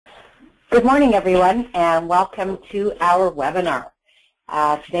Good morning, everyone, and welcome to our webinar.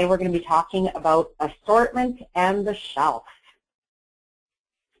 Today we're going to be talking about assortment and the shelf.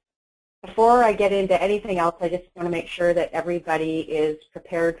 Before I get into anything else, I just want to make sure that everybody is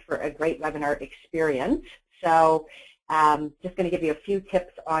prepared for a great webinar experience. So just going to give you a few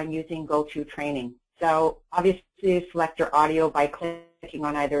tips on using GoToTraining. So obviously select your audio by clicking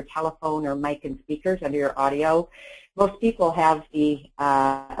on either telephone or mic and speakers under your audio. Most people have the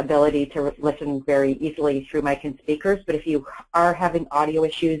ability to listen very easily through mic and speakers, but if you are having audio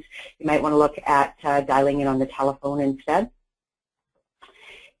issues, you might want to look at dialing in on the telephone instead.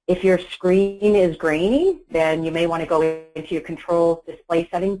 If your screen is grainy, then you may want to go into your control display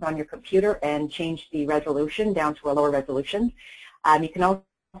settings on your computer and change the resolution down to a lower resolution. You can also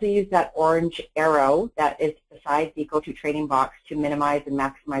use that orange arrow that is beside the GoToTraining box to minimize and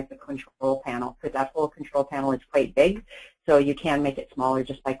maximize the control panel, because that whole control panel is quite big, so you can make it smaller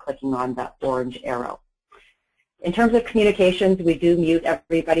just by clicking on that orange arrow. In terms of communications, we do mute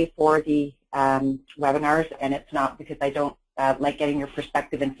everybody for the webinars, and it's not because I don't like getting your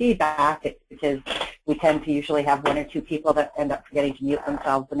perspective and feedback. It's because we tend to usually have one or two people that end up forgetting to mute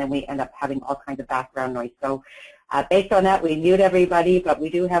themselves, and then we end up having all kinds of background noise. So based on that, we mute everybody, but we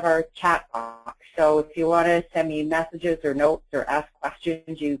do have our chat box. So if you want to send me messages or notes or ask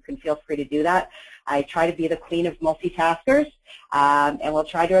questions, you can feel free to do that. I try to be the queen of multitaskers, and we'll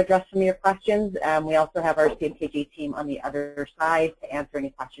try to address some of your questions. We also have our CMKG team on the other side to answer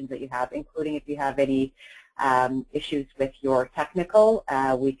any questions that you have, including if you have any issues with your technical.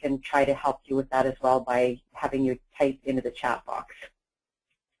 We can try to help you with that as well by having you type into the chat box.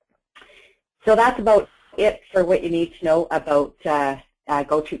 So that's about it for what you need to know about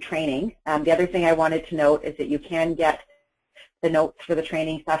GoToTraining. The other thing I wanted to note is that you can get the notes for the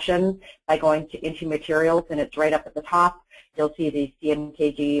training session by going into materials, and it's right up at the top. You'll see the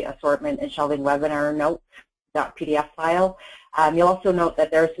CMKG Assortment and Shelving webinar notes.pdf file. You'll also note that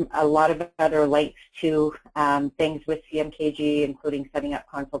there's a lot of other links to things with CMKG, including setting up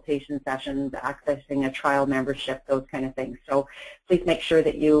consultation sessions, accessing a trial membership, those kind of things. So please make sure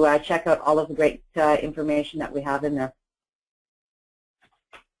that you check out all of the great information that we have in there.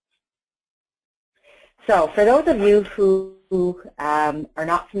 So for those of you who are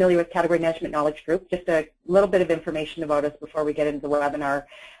not familiar with Category Management Knowledge Group, just a little bit of information about us before we get into the webinar.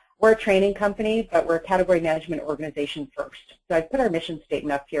 We're a training company, but we're a category management organization first. So I put our mission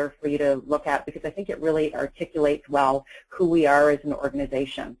statement up here for you to look at because I think it really articulates well who we are as an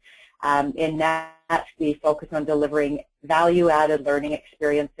organization. In that, we focus on delivering value-added learning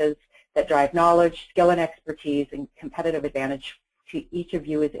experiences that drive knowledge, skill, and expertise and competitive advantage to each of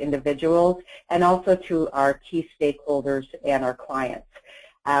you as individuals and also to our key stakeholders and our clients.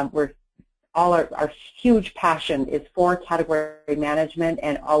 Our huge passion is for category management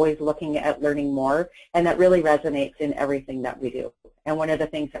and always looking at learning more, and that really resonates in everything that we do. And one of the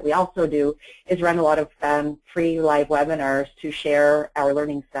things that we also do is run a lot of free live webinars to share our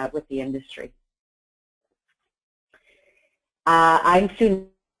learning set with the industry. I'm Sue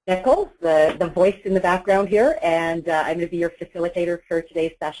Nicholls, the voice in the background here, and I'm going to be your facilitator for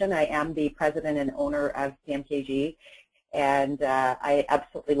today's session. I am the president and owner of CMKG. And I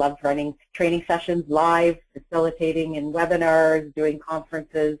absolutely love running training sessions live, facilitating in webinars, doing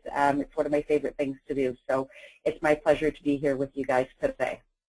conferences. It's one of my favorite things to do. So it's my pleasure to be here with you guys today.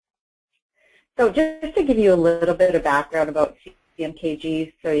 So just to give you a little bit of background about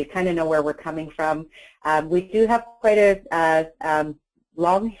CMKG so you kind of know where we're coming from, we do have quite a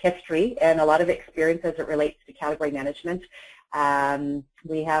long history and a lot of experience as it relates to category management.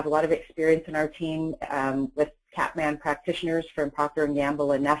 We have a lot of experience in our team with Catman practitioners from Procter &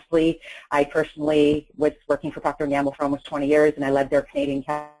 Gamble and Nestle. I personally was working for Procter & Gamble for almost 20 years, and I led their Canadian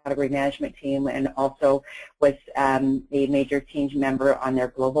category management team and also was a major team member on their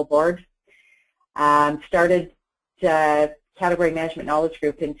global board. Started Category Management Knowledge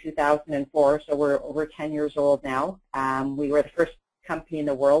Group in 2004, so we're over 10 years old now. We were the first company in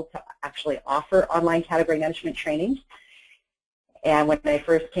the world to actually offer online category management training. And when I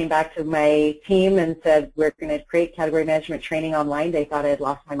first came back to my team and said we're going to create category management training online, they thought I had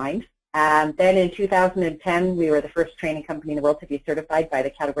lost my mind. Then in 2010, we were the first training company in the world to be certified by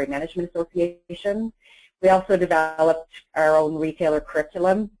the Category Management Association. We also developed our own retailer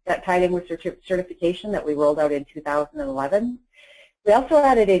curriculum that tied in with certification that we rolled out in 2011. We also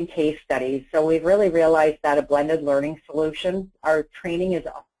added in case studies, so we've really realized that a blended learning solution, our training is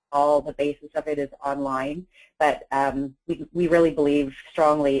all the basis of it is online, but we really believe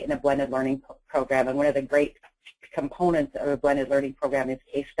strongly in a blended learning program, and one of the great components of a blended learning program is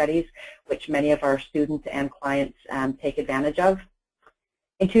case studies, which many of our students and clients take advantage of.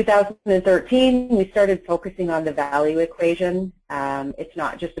 In 2013, we started focusing on the value equation. It's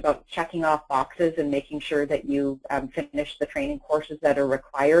not just about checking off boxes and making sure that you finish the training courses that are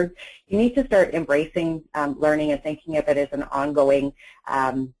required. You need to start embracing learning and thinking of it as an ongoing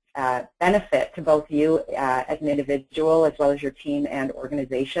benefit to both you as an individual as well as your team and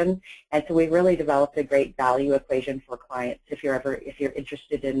organization. And so we really developed a great value equation for clients if you're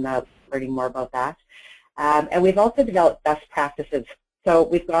interested in learning more about that. And we've also developed best practices. So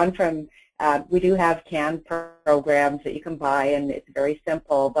we've gone from, we do have canned programs that you can buy, and it's very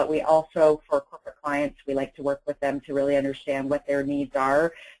simple, but we also, for corporate clients, we like to work with them to really understand what their needs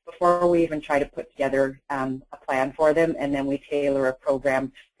are before we even try to put together a plan for them, and then we tailor a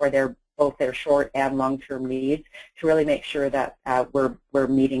program for both their short and long-term needs to really make sure that we're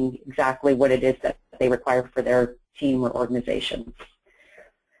meeting exactly what it is that they require for their team or organization.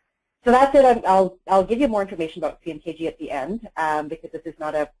 So that's it. I'll give you more information about CMKG at the end because this is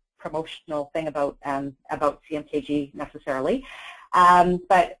not a promotional thing about CMKG necessarily.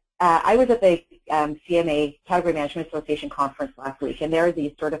 But I was at the CMA Category Management Association conference last week, and they're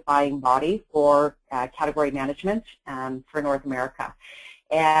the certifying body for category management for North America.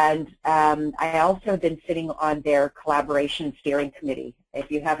 And I also have been sitting on their collaboration steering committee. If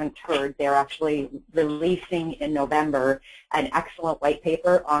you haven't heard, they're actually releasing in November an excellent white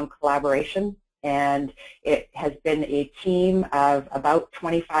paper on collaboration. And it has been a team of about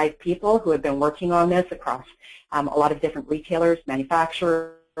 25 people who have been working on this across a lot of different retailers,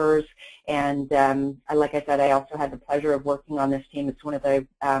 manufacturers, and like I said, I also had the pleasure of working on this team. It's one of the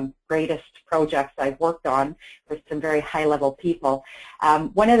greatest projects I've worked on with some very high-level people.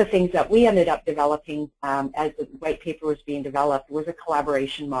 One of the things that we ended up developing as the white paper was being developed was a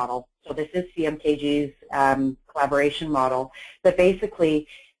collaboration model. So this is CMKG's collaboration model, but basically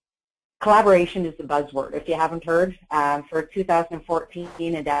collaboration is the buzzword, if you haven't heard, for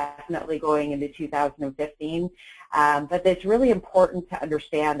 2014 and definitely going into 2015. But it's really important to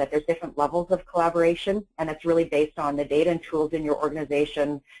understand that there's different levels of collaboration, and it's really based on the data and tools in your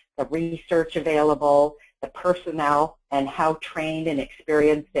organization, the research available, the personnel, and how trained and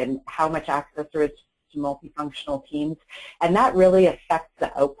experienced and how much access there is to multifunctional teams. And that really affects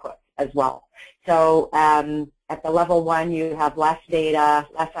the output as well. So at the level 1, you have less data,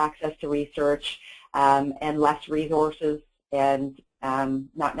 less access to research, and less resources, and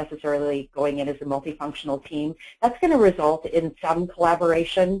not necessarily going in as a multifunctional team. That's going to result in some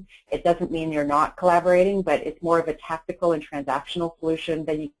collaboration. It doesn't mean you're not collaborating, but it's more of a tactical and transactional solution.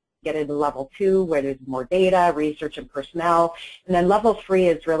 Then you get into level 2 where there's more data, research, and personnel. And then level 3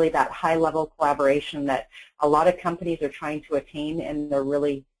 is really that high-level collaboration that a lot of companies are trying to attain, and they're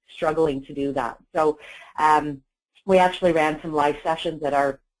really struggling to do that. So we actually ran some live sessions at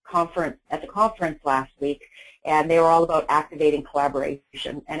our conference, at the conference last week, and they were all about activating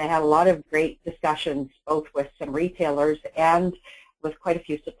collaboration. And I had a lot of great discussions both with some retailers and with quite a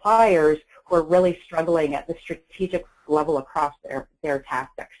few suppliers who are really struggling at the strategic level across their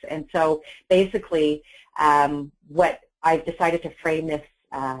tactics. And so basically what I've decided to frame this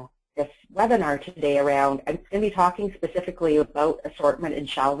webinar today around, I'm going to be talking specifically about assortment and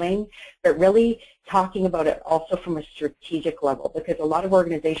shelving, but really talking about it also from a strategic level, because a lot of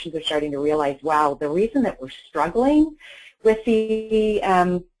organizations are starting to realize, wow, the reason that we're struggling with the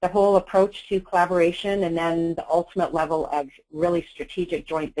whole approach to collaboration and then the ultimate level of really strategic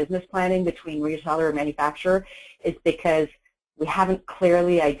joint business planning between retailer and manufacturer is because we haven't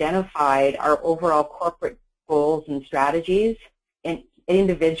clearly identified our overall corporate goals and strategies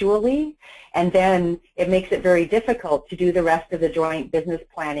individually, and then it makes it very difficult to do the rest of the joint business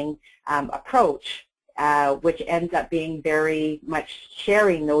planning approach, which ends up being very much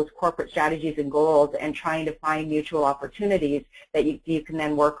sharing those corporate strategies and goals and trying to find mutual opportunities that you can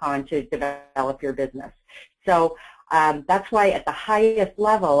then work on to develop your business. So that's why at the highest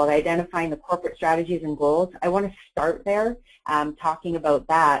level of identifying the corporate strategies and goals, I want to start there talking about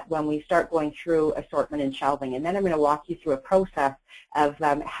that when we start going through assortment and shelving. And then I'm going to walk you through a process of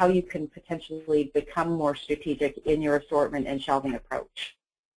how you can potentially become more strategic in your assortment and shelving approach.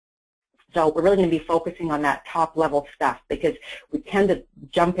 So we're really going to be focusing on that top level stuff because we tend to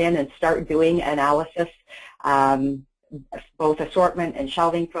jump in and start doing analysis, both assortment and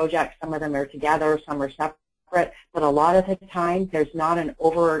shelving projects. Some of them are together, some are separate, but a lot of the time there's not an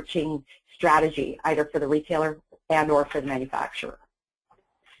overarching strategy either for the retailer and or for the manufacturer.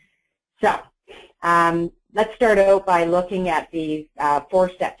 So let's start out by looking at the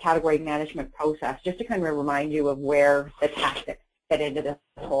 4-step category management process, just to kind of remind you of where the tactics fit into this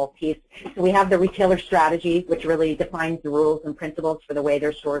whole piece. So we have the retailer strategy, which really defines the rules and principles for the way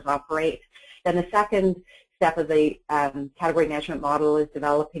their stores operate. Then the second step of the category management model is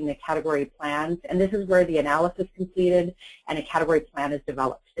developing the category plans, and this is where the analysis is completed and a category plan is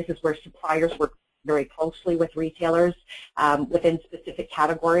developed. This is where suppliers work very closely with retailers within specific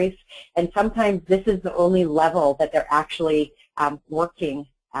categories, and sometimes this is the only level that they're actually working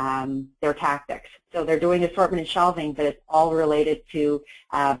their tactics. So they're doing assortment and shelving, but it's all related to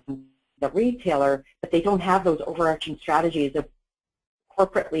the retailer, but they don't have those overarching strategies of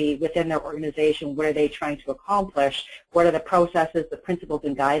corporately within their organization. What are they trying to accomplish? What are the processes, the principles,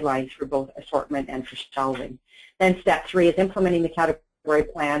 and guidelines for both assortment and for shelving? Then step 3 is implementing the category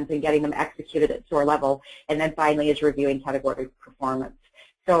plans and getting them executed at store level, and then finally is reviewing category performance.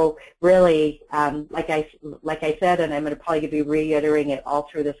 So really, like I said, and I'm going to probably be reiterating it all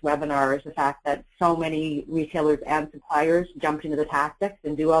through this webinar, is the fact that so many retailers and suppliers jumped into the tactics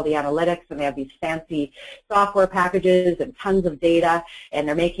and do all the analytics, and they have these fancy software packages and tons of data, and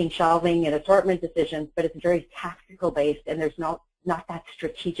they're making shelving and assortment decisions, but it's very tactical based, and there's not that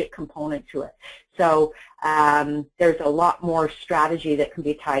strategic component to it. So there's a lot more strategy that can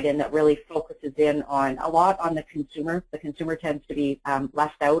be tied in that really focuses in on a lot on the consumer. The consumer tends to be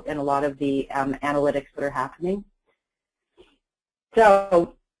left out in a lot of the analytics that are happening.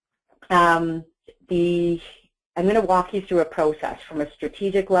 So I'm going to walk you through a process from a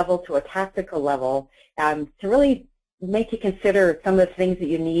strategic level to a tactical level to really make you consider some of the things that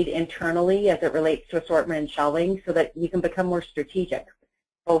you need internally as it relates to assortment and shelving so that you can become more strategic,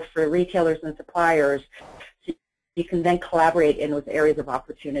 both for retailers and suppliers, so you can then collaborate in those areas of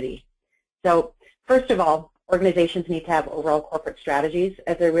opportunity. So first of all, organizations need to have overall corporate strategies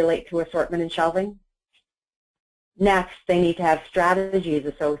as they relate to assortment and shelving. Next, they need to have strategies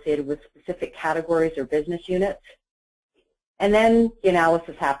associated with specific categories or business units. And then the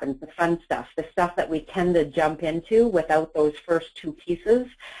analysis happens, the fun stuff, the stuff that we tend to jump into without those first 2 pieces.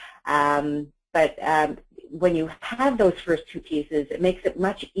 But when you have those first 2 pieces, it makes it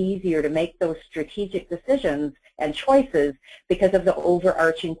much easier to make those strategic decisions and choices because of the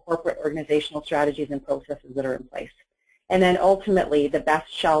overarching corporate organizational strategies and processes that are in place. And then ultimately, the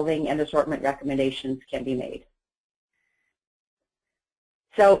best shelving and assortment recommendations can be made.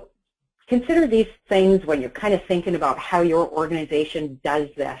 So consider these things when you're kind of thinking about how your organization does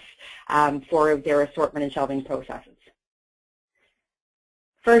this for their assortment and shelving processes.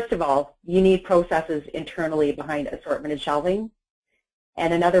 First of all, you need processes internally behind assortment and shelving.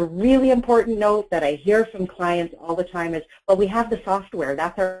 And another really important note that I hear from clients all the time is, well, we have the software,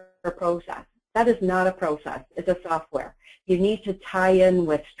 that's our process. That is not a process, it's a software. You need to tie in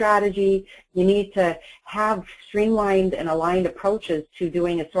with strategy. You need to have streamlined and aligned approaches to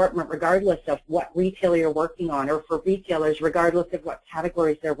doing assortment regardless of what retailer you're working on, or for retailers regardless of what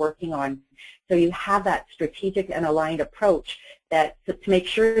categories they're working on. So you have that strategic and aligned approach that to make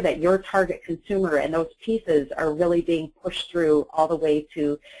sure that your target consumer and those pieces are really being pushed through all the way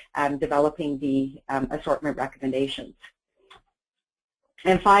to developing the assortment recommendations.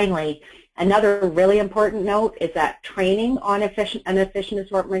 And finally, another really important note is that training on an efficient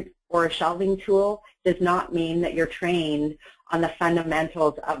assortment or a shelving tool does not mean that you're trained on the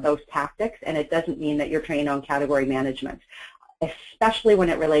fundamentals of those tactics, and it doesn't mean that you're trained on category management, especially when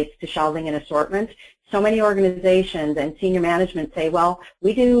it relates to shelving and assortment. So many organizations and senior management say, well,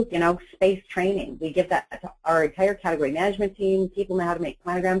 we do, space training. We give that to our entire category management team. People know how to make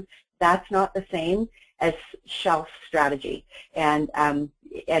planograms. That's not the same as shelf strategy. And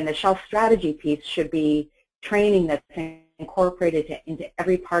the shelf strategy piece should be training that's incorporated into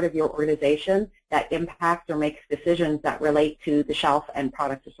every part of your organization that impacts or makes decisions that relate to the shelf and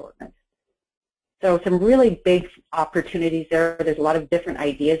product assortment. So some really big opportunities there. There's a lot of different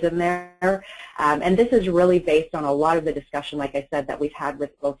ideas in there. And this is really based on a lot of the discussion, like I said, that we've had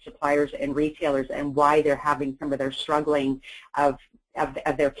with both suppliers and retailers and why they're having some of their struggling of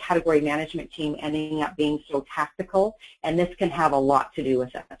their category management team ending up being so tactical, and this can have a lot to do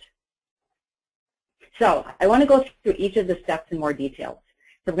with it. So I want to go through each of the steps in more detail.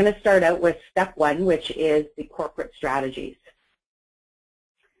 So I'm going to start out with step 1, which is the corporate strategies.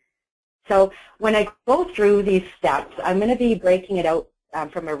 So when I go through these steps, I'm going to be breaking it out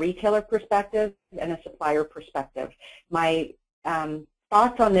from a retailer perspective and a supplier perspective. My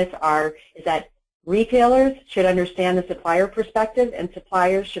thoughts on this is that retailers should understand the supplier perspective, and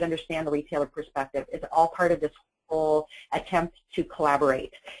suppliers should understand the retailer perspective. It's all part of this whole attempt to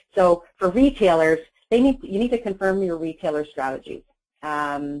collaborate. So for retailers, you need to confirm your retailer strategies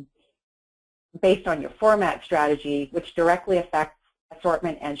based on your format strategy, which directly affects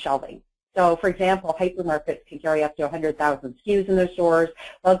assortment and shelving. So, for example, hypermarkets can carry up to 100,000 SKUs in their stores,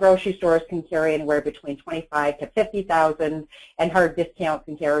 while grocery stores can carry anywhere between 25 to 50,000, and hard discount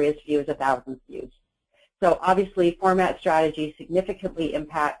can carry as few as 1,000 SKUs. So obviously, format strategy significantly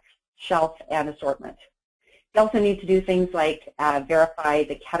impacts shelf and assortment. You also need to do things like verify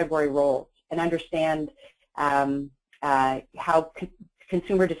the category roles and understand how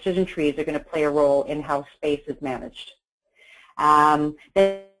consumer decision trees are going to play a role in how space is managed. Then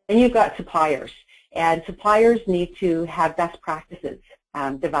you've got suppliers, and suppliers need to have best practices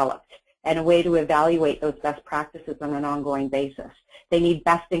developed and a way to evaluate those best practices on an ongoing basis. They need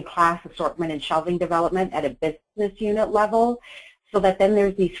best-in-class assortment and shelving development at a business unit level, so that then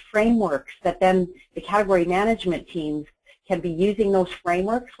there's these frameworks that then the category management teams can be using those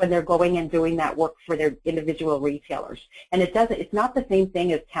frameworks when they're going and doing that work for their individual retailers. And it's not the same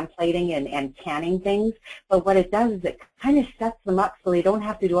thing as templating and canning things, but what it does is it kind of sets them up so they don't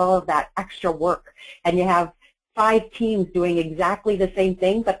have to do all of that extra work. And you have 5 teams doing exactly the same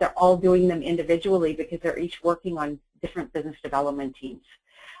thing, but they're all doing them individually because they're each working on different business development teams.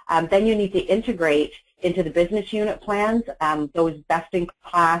 Then you need to integrate into the business unit plans those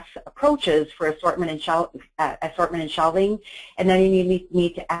best-in-class approaches for assortment and shelving, and then you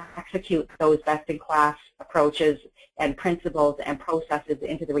need to execute those best-in-class approaches and principles and processes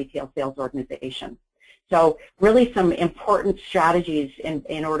into the retail sales organization. So really some important strategies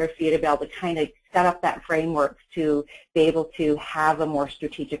in order for you to be able to kind of set up that framework to be able to have a more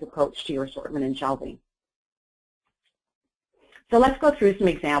strategic approach to your assortment and shelving. So let's go through some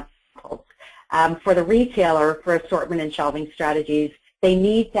examples. For the retailer, for assortment and shelving strategies, they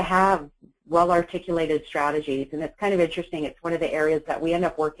need to have well-articulated strategies, and it's kind of interesting. It's one of the areas that we end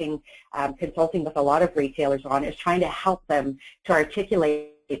up working, consulting with a lot of retailers on, is trying to help them to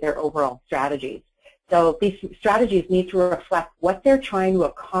articulate their overall strategies. So these strategies need to reflect what they're trying to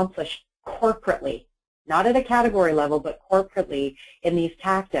accomplish corporately, not at a category level, but corporately in these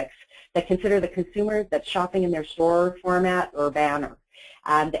tactics that consider the consumer that's shopping in their store format or banner.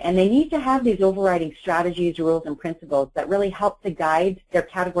 And they need to have these overriding strategies, rules, and principles that really help to guide their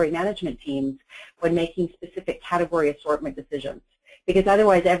category management teams when making specific category assortment decisions. Because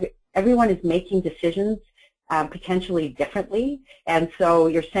otherwise, everyone is making decisions potentially differently, and so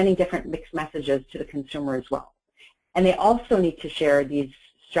you're sending different mixed messages to the consumer as well. And they also need to share these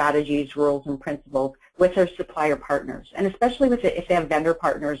strategies, rules, and principles with their supplier partners, and especially with if they have vendor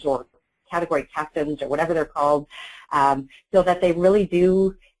partners or category captains or whatever they're called, so that they really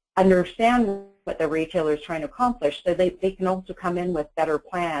do understand what the retailer is trying to accomplish, so they can also come in with better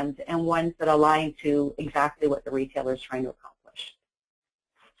plans and ones that align to exactly what the retailer is trying to accomplish.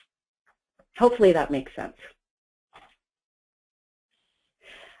 Hopefully that makes sense.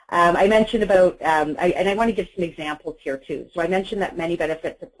 I mentioned about, and I want to give some examples here too. So I mentioned that many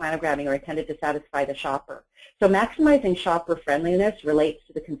benefits of planogramming are intended to satisfy the shopper. So maximizing shopper friendliness relates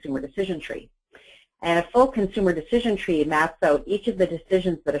to the consumer decision tree. And a full consumer decision tree maps out each of the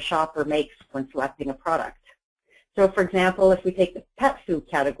decisions that a shopper makes when selecting a product. So for example, if we take the pet food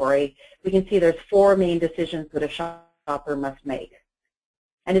category, we can see there's 4 main decisions that a shopper must make.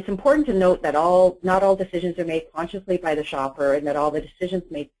 And it's important to note that not all decisions are made consciously by the shopper, and that all the decisions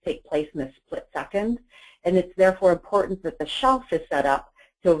may take place in a split second. And it's therefore important that the shelf is set up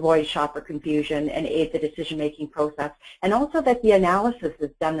to avoid shopper confusion and aid the decision-making process, and also that the analysis is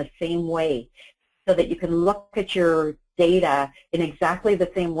done the same way, so that you can look at your data in exactly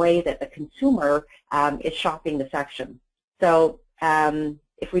the same way that the consumer is shopping the section. So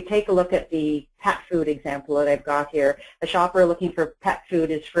if we take a look at the pet food example that I've got here, a shopper looking for pet food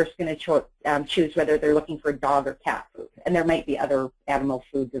is first going to choose whether they're looking for dog or cat food. And there might be other animal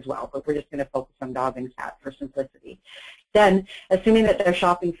foods as well, but we're just going to focus on dog and cat for simplicity. Then, assuming that they're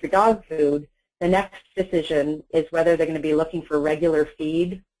shopping for dog food, the next decision is whether they're going to be looking for regular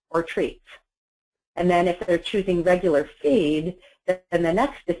feed or treats. And then if they're choosing regular feed, then the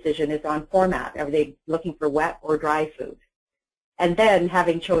next decision is on format. Are they looking for wet or dry food? And then,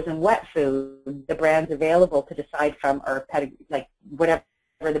 having chosen wet food, the brands available to decide from are like whatever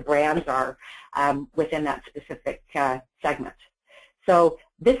the brands are within that specific segment. So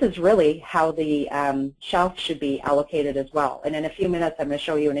this is really how the shelf should be allocated as well. And in a few minutes, I'm going to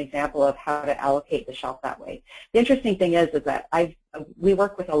show you an example of how to allocate the shelf that way. The interesting thing is that we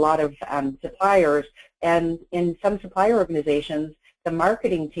work with a lot of suppliers, and in some supplier organizations, the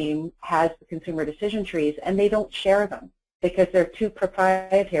marketing team has the consumer decision trees, and they don't share them, because they're too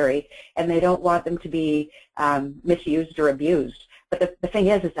proprietary and they don't want them to be misused or abused. But the thing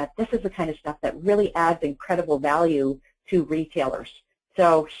is that this is the kind of stuff that really adds incredible value to retailers.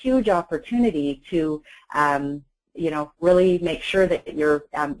 So huge opportunity to really make sure that you're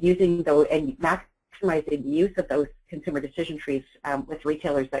using those and maximizing the use of those consumer decision trees with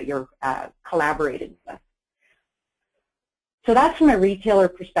retailers that you're collaborating with. So that's from a retailer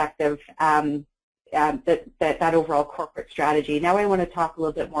perspective. that overall corporate strategy. Now I want to talk a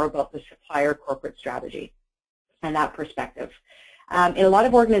little bit more about the supplier corporate strategy and that perspective. In a lot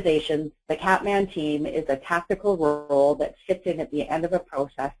of organizations, the Catman team is a tactical role that fits in at the end of a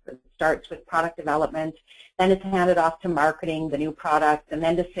process that starts with product development, then it's handed off to marketing, the new product, and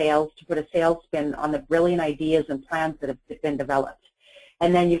then to sales to put a sales spin on the brilliant ideas and plans that have been developed.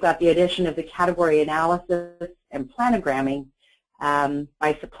 And then you've got the addition of the category analysis and planogramming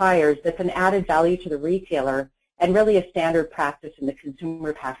by suppliers that's an added value to the retailer and really a standard practice in the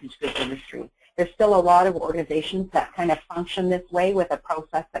consumer packaged goods industry. There's still a lot of organizations that kind of function this way with a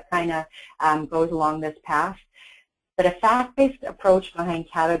process that kind of goes along this path. But a fact-based approach behind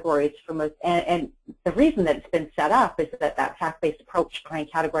categories and the reason that it's been set up is that fact-based approach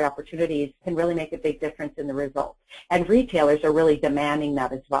behind category opportunities can really make a big difference in the results. And retailers are really demanding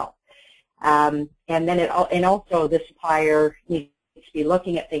that as well. And also the supplier needs to be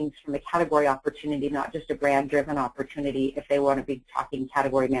looking at things from a category opportunity, not just a brand-driven opportunity if they want to be talking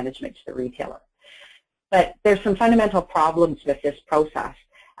category management to the retailer. But there's some fundamental problems with this process.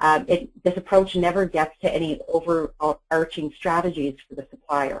 This approach never gets to any overarching strategies for the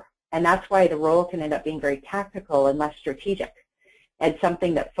supplier. And that's why the role can end up being very tactical and less strategic, and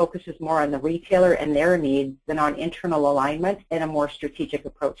something that focuses more on the retailer and their needs than on internal alignment and a more strategic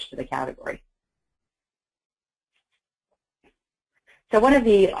approach to the category. So one of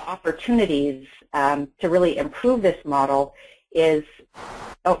the opportunities to really improve this model is,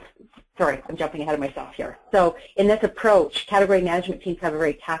 sorry, I'm jumping ahead of myself here. So in this approach, category management teams have a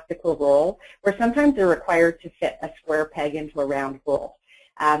very tactical role where sometimes they're required to fit a square peg into a round hole.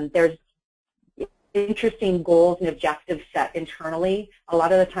 There's interesting goals and objectives set internally. A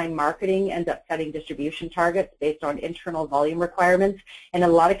lot of the time marketing ends up setting distribution targets based on internal volume requirements, and in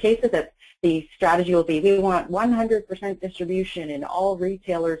a lot of cases the strategy will be, we want 100% distribution in all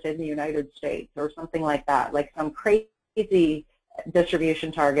retailers in the United States or something like that, like some crazy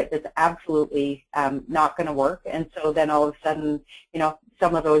distribution target that's absolutely not going to work. And so then all of a sudden,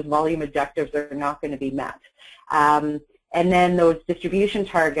 some of those volume objectives are not going to be met. And then those distribution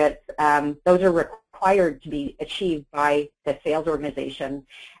targets, those are required to be achieved by the sales organization.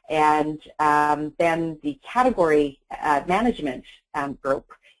 And then the category management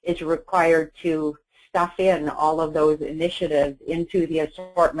group is required to stuff in all of those initiatives into the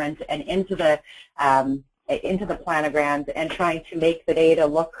assortment and into the planograms and trying to make the data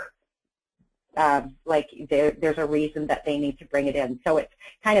look like there's a reason that they need to bring it in. So it's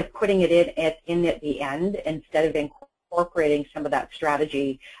kind of putting it in at the end instead of incorporating some of that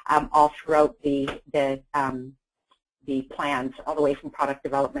strategy all throughout the plans, all the way from product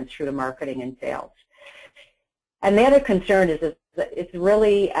development through to marketing and sales. And the other concern is that it's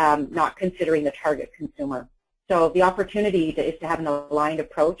really not considering the target consumer. So the opportunity is to have an aligned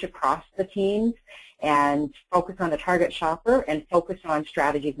approach across the teams and focus on the target shopper and focus on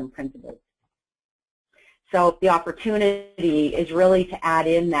strategies and principles. So the opportunity is really to add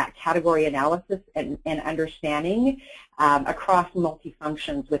in that category analysis and understanding across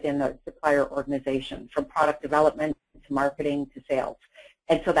multi-functions within the supplier organization, from product development to marketing to sales.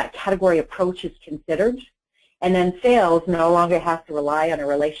 And so that category approach is considered. And then sales no longer has to rely on a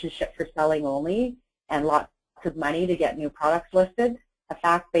relationship for selling only and lots of money to get new products listed. A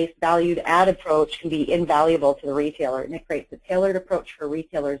fact-based valued add approach can be invaluable to the retailer, and it creates a tailored approach for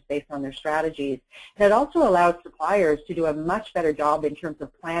retailers based on their strategies. And it also allows suppliers to do a much better job in terms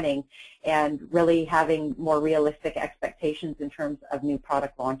of planning and really having more realistic expectations in terms of new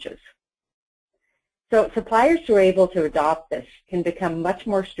product launches. So suppliers who are able to adopt this can become much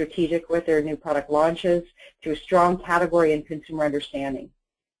more strategic with their new product launches through strong category and consumer understanding.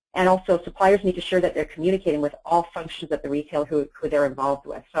 And also suppliers need to ensure that they're communicating with all functions at the retailer who they're involved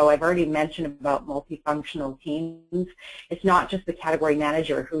with. So I've already mentioned about multifunctional teams. It's not just the category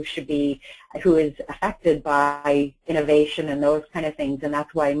manager who is affected by innovation and those kind of things, and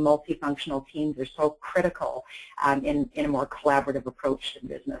that's why multifunctional teams are so critical in a more collaborative approach to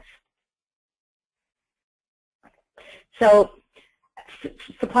business. So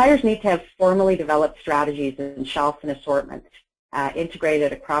suppliers need to have formally developed strategies and shelf and assortment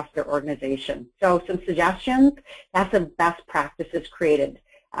integrated across their organization. So some suggestions, have some best practices created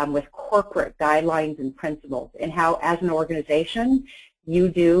with corporate guidelines and principles in how, as an organization, you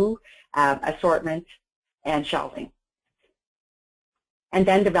do assortment and shelving. And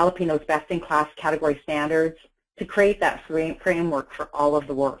then developing those best-in-class category standards to create that framework for all of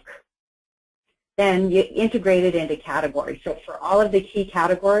the work. Then you integrate it into categories. So for all of the key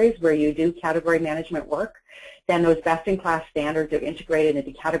categories where you do category management work, then those best-in-class standards are integrated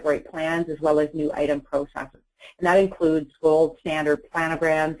into category plans as well as new item processes. And that includes gold standard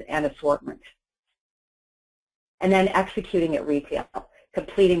planograms and assortment. And then executing at retail,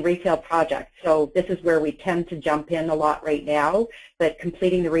 completing retail projects. So this is where we tend to jump in a lot right now, but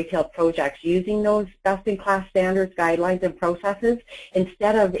completing the retail projects using those best-in-class standards, guidelines, and processes,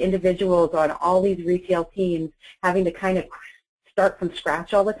 instead of individuals on all these retail teams having to kind of start from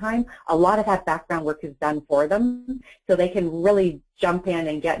scratch all the time. A lot of that background work is done for them, so they can really jump in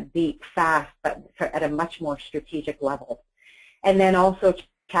and get deep fast, but at a much more strategic level. And then also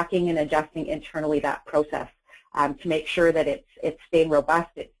checking and adjusting internally that process to make sure that it's staying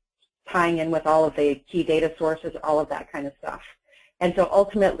robust, it's tying in with all of the key data sources, all of that kind of stuff. And so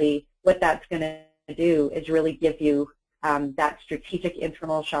ultimately, what that's going to do is really give you that strategic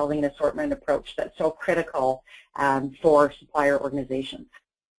internal shelving and assortment approach that's so critical for supplier organizations.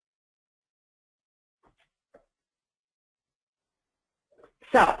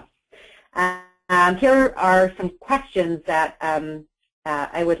 So here are some questions that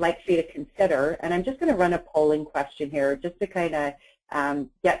I would like for you to consider, and I'm just going to run a polling question here just to kind of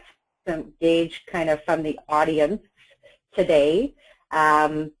get some gauge kind of from the audience today.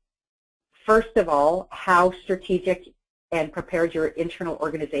 First of all, how strategic and prepared your internal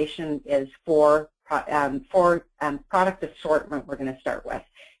organization is for product assortment we're going to start with,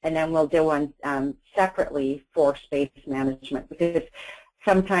 and then we'll do one separately for space management, because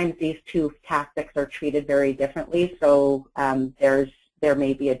sometimes these two tactics are treated very differently, so there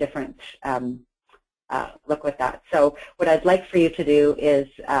may be a different look with that. So what I'd like for you to do is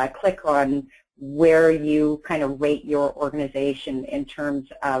click on where you kind of rate your organization in terms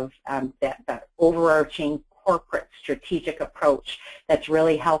of that overarching corporate strategic approach that's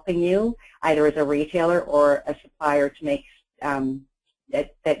really helping you, either as a retailer or a supplier, to make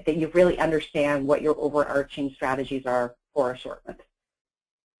that you really understand what your overarching strategies are for assortment.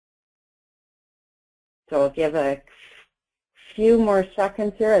 So I'll give a few more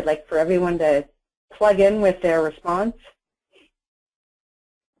seconds here. I'd like for everyone to plug in with their response.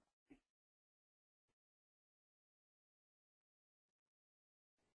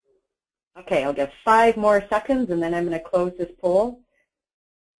 Okay, I'll give 5 more seconds, and then I'm going to close this poll.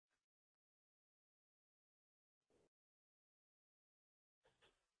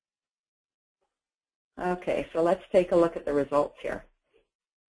 Okay, so let's take a look at the results here.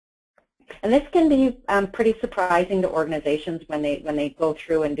 And this can be pretty surprising to organizations when they go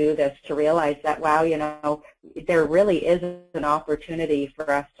through and do this, to realize that, wow, you know, there really is an opportunity for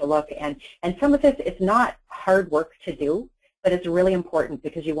us to look. And some of this, it's not hard work to do, but it's really important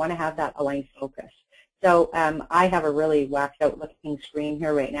because you want to have that aligned focus. So I have a really whacked out looking screen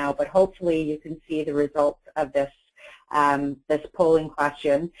here right now, but hopefully you can see the results of this this polling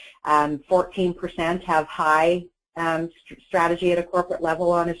question. 14% have high strategy at a corporate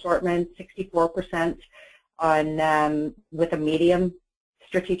level on assortment, 64% on with a medium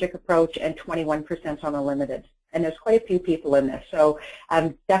strategic approach, and 21% on a limited. And there's quite a few people in this, so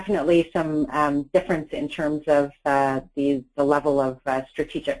definitely some difference in terms of the level of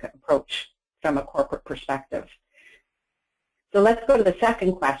strategic approach from a corporate perspective. So let's go to the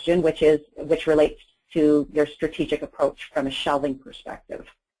second question, which relates to your strategic approach from a shelving perspective,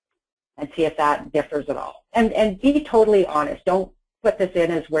 and see if that differs at all. And be totally honest. Don't put this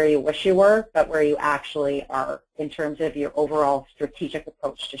in as where you wish you were, but where you actually are in terms of your overall strategic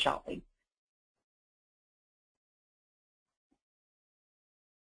approach to shelving.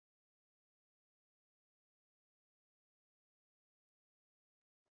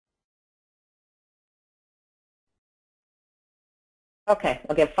 Okay,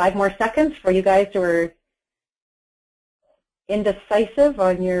 I'll give 5 more seconds for you guys who are indecisive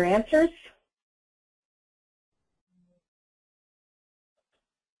on your answers.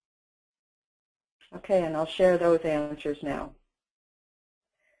 Okay, and I'll share those answers now.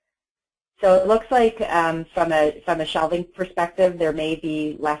 So it looks like from a shelving perspective, there may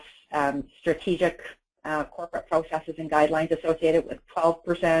be less strategic corporate processes and guidelines associated with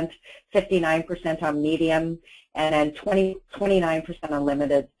 12%, 59% on medium, and then 29% on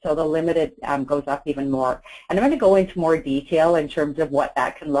limited. So the limited goes up even more. And I'm going to go into more detail in terms of what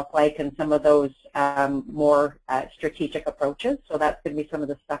that can look like and some of those more strategic approaches. So that's going to be some of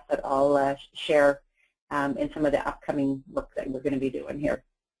the stuff that I'll share in some of the upcoming work that we're going to be doing here.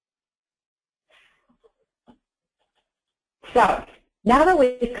 So now that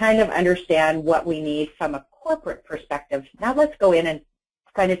we kind of understand what we need from a corporate perspective, now let's go in and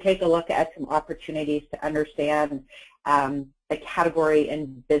kind of take a look at some opportunities to understand the category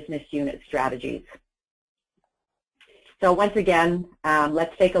and business unit strategies. So once again,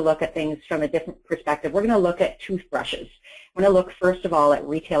 let's take a look at things from a different perspective. We're going to look at toothbrushes. We're going to look first of all at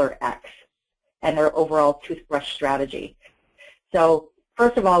retailer X and their overall toothbrush strategy. So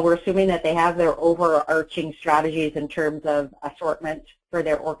first of all, we're assuming that they have their overarching strategies in terms of assortment for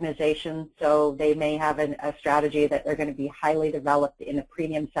their organization. So they may have a strategy that they're going to be highly developed in the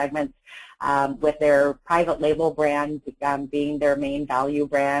premium segments, with their private label brand being their main value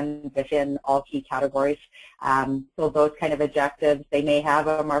brand within all key categories. So those kind of objectives. They may have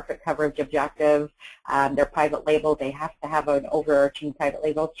a market coverage objective. Their private label, they have to have an overarching private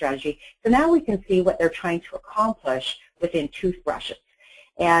label strategy. So now we can see what they're trying to accomplish within toothbrushes.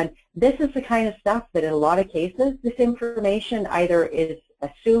 And this is the kind of stuff that in a lot of cases, this information either is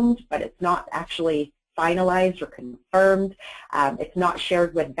assumed, but it's not actually finalized or confirmed. It's not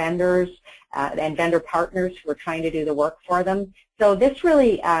shared with vendors and vendor partners who are trying to do the work for them. So this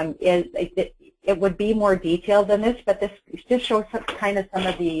really it would be more detailed than this, but this just shows kind of some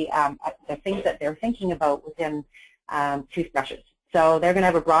of the things that they're thinking about within toothbrushes. So they're going to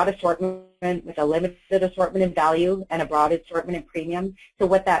have a broad assortment with a limited assortment in value and a broad assortment in premium. So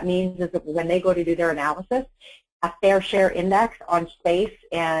what that means is that when they go to do their analysis, a fair share index on space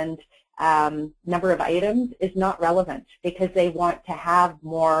and number of items is not relevant because they want to have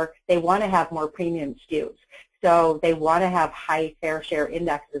more. They want to have more premium SKUs. So they want to have high fair share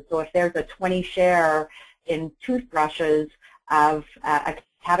indexes. So if there's a 20 share in toothbrushes of a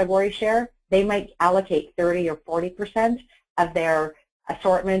category share, they might allocate 30 or 40% of their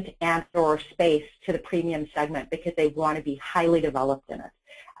assortment and or space to the premium segment because they want to be highly developed in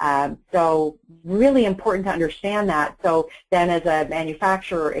it. So really important to understand that. So then as a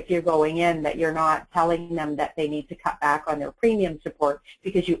manufacturer, if you're going in, that you're not telling them that they need to cut back on their premium support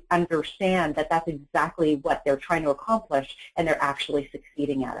because you understand that that's exactly what they're trying to accomplish and they're actually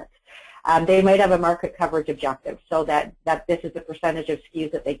succeeding at it. They might have a market coverage objective, so that this is the percentage of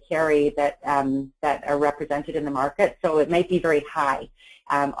SKUs that they carry that are represented in the market. So it might be very high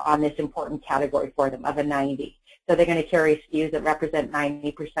on this important category for them of a 90. So they're going to carry SKUs that represent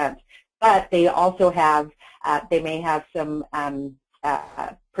 90%. But they also have, they may have some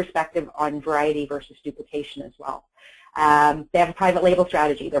perspective on variety versus duplication as well. They have a private label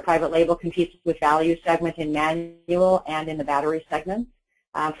strategy. Their private label competes with value segment in manual and in the battery segment.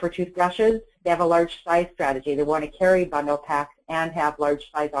 For toothbrushes, they have a large size strategy. They want to carry bundle packs and have large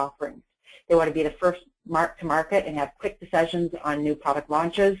size offerings. They want to be the first to market and have quick decisions on new product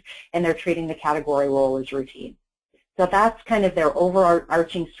launches, and they're treating the category role as routine. So that's kind of their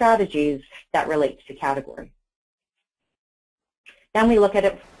overarching strategies that relates to category. Then we look at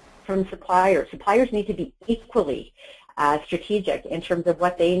it from suppliers. Suppliers need to be equally strategic in terms of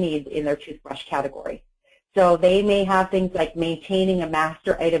what they need in their toothbrush category. So they may have things like maintaining a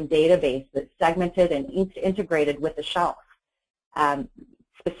master item database that's segmented and integrated with the shelf,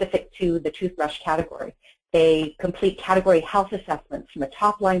 specific to the toothbrush category. They complete category health assessments from a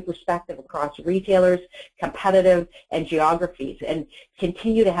top-line perspective across retailers, competitive, and geographies, and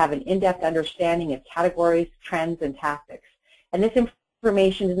continue to have an in-depth understanding of categories, trends, and tactics. And this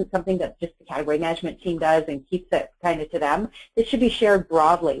information isn't something that just the category management team does and keeps it kind of to them. This should be shared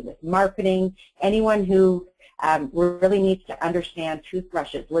broadly with marketing, anyone who really needs to understand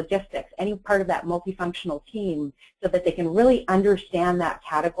toothbrushes, logistics, any part of that multifunctional team so that they can really understand that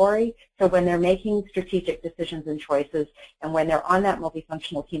category. So when they're making strategic decisions and choices and when they're on that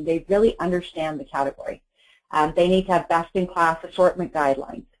multifunctional team, they really understand the category. They need to have best-in-class assortment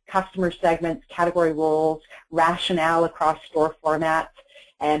guidelines, customer segments, category roles, rationale across store formats,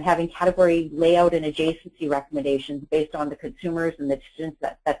 and having category layout and adjacency recommendations based on the consumers and the decisions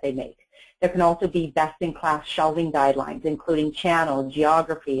that they make. There can also be best-in-class shelving guidelines, including channel,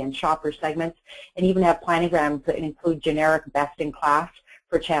 geography, and shopper segments, and even have planograms that include generic best-in-class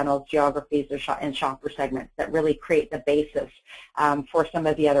for channels, geographies, and shopper segments that really create the basis for some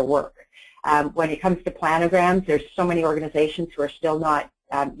of the other work. When it comes to planograms, there's so many organizations who are still not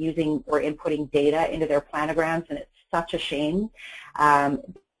using or inputting data into their planograms, and it's such a shame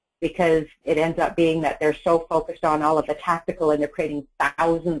because it ends up being that they're so focused on all of the tactical and they're creating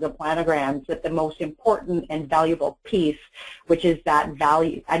thousands of planograms that the most important and valuable piece, which is that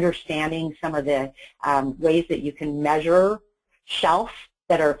value, understanding some of the ways that you can measure shelf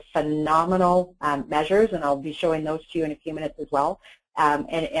that are phenomenal measures, and I'll be showing those to you in a few minutes as well.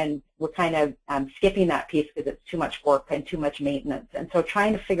 And we're kind of skipping that piece because it's too much work and too much maintenance. And so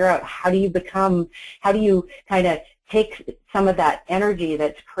trying to figure out how do you kind of take some of that energy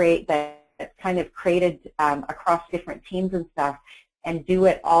that's kind of created across different teams and stuff and do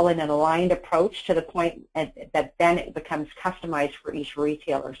it all in an aligned approach to the point that then it becomes customized for each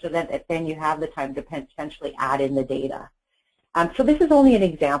retailer so that then you have the time to potentially add in the data. So this is only an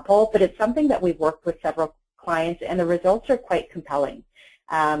example, but it's something that we've worked with several clients, and the results are quite compelling.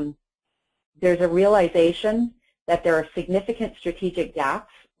 There's a realization that there are significant strategic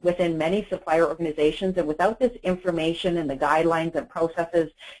gaps within many supplier organizations, and without this information and the guidelines and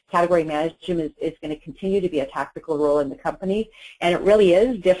processes, category management is going to continue to be a tactical role in the company, and it really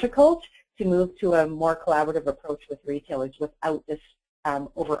is difficult to move to a more collaborative approach with retailers without this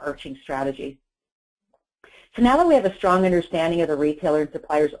overarching strategy. So now that we have a strong understanding of the retailer and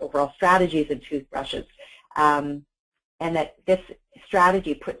supplier's overall strategies in toothbrushes, and that this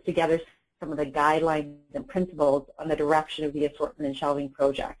strategy puts together some of the guidelines and principles on the direction of the assortment and shelving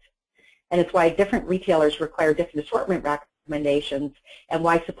project. And it's why different retailers require different assortment recommendations, and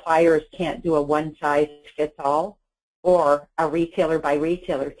why suppliers can't do a one-size-fits-all or a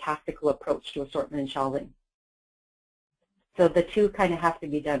retailer-by-retailer tactical approach to assortment and shelving. So the two kind of have to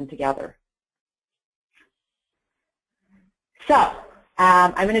be done together. So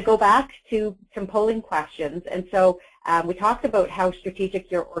I'm going to go back to some polling questions. And so we talked about how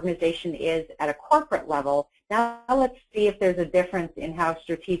strategic your organization is at a corporate level. Now let's see if there's a difference in how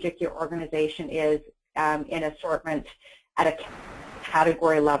strategic your organization is in assortment at a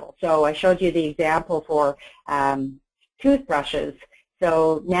category level. So I showed you the example for toothbrushes.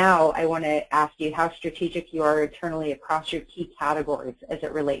 So now I want to ask you how strategic you are internally across your key categories as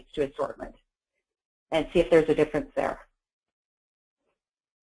it relates to assortment, and see if there's a difference there.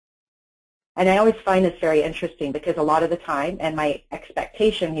 And I always find this very interesting because a lot of the time, and my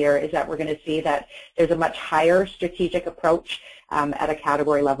expectation here is that we're going to see that there's a much higher strategic approach at a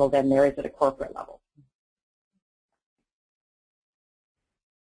category level than there is at a corporate level.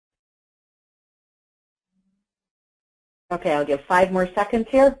 Okay, I'll give 5 more seconds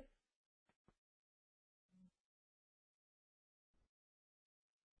here.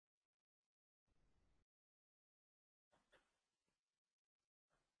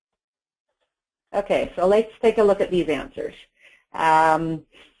 Okay, so let's take a look at these answers. The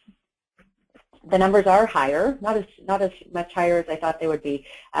numbers are higher, not as much higher as I thought they would be.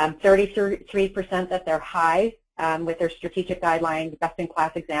 33% that they're high with their strategic guidelines,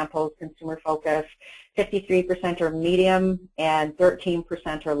 best-in-class examples, consumer focus. 53% are medium, and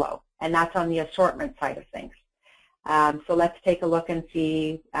 13% are low. And that's on the assortment side of things. So let's take a look and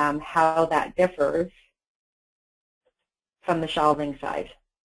see how that differs from the shelving side.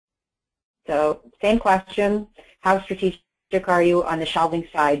 So same question, how strategic are you on the shelving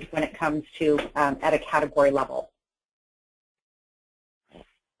side when it comes to at a category level?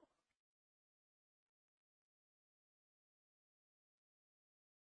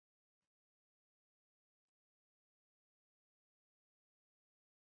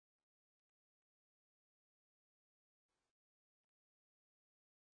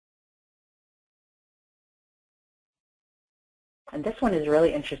 And this one is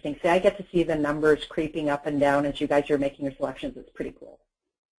really interesting. See, I get to see the numbers creeping up and down as you guys are making your selections. It's pretty cool.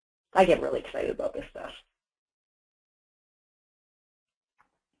 I get really excited about this stuff.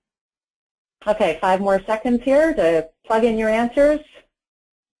 Okay, 5 more seconds here to plug in your answers.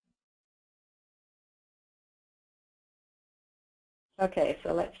 Okay,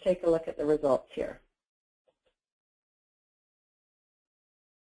 so let's take a look at the results here.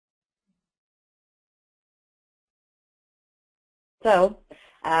 So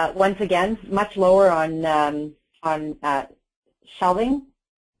once again, much lower on shelving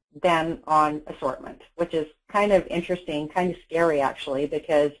than on assortment, which is kind of interesting, kind of scary actually,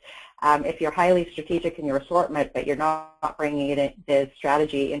 because if you're highly strategic in your assortment, but you're not bringing the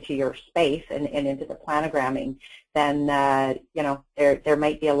strategy into your space and into the planogramming, then you know, there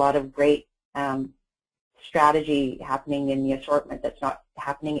might be a lot of great strategy happening in the assortment that's not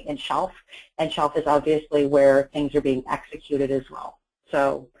happening in shelf, and shelf is obviously where things are being executed as well.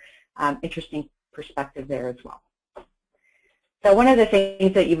 So interesting perspective there as well. So one of the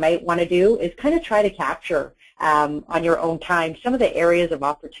things that you might want to do is kind of try to capture on your own time some of the areas of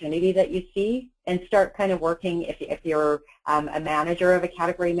opportunity that you see, and start kind of working, if you're a manager of a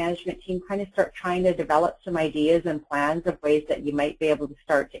category management team, kind of start trying to develop some ideas and plans of ways that you might be able to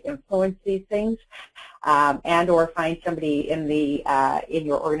start to influence these things, and or find somebody in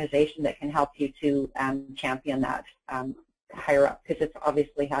your organization that can help you to champion that higher up, because it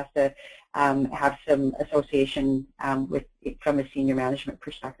obviously has to have some association from a senior management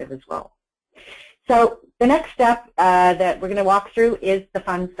perspective as well. So the next step that we're going to walk through is the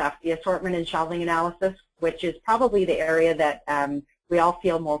fun stuff, the assortment and shelving analysis, which is probably the area that we all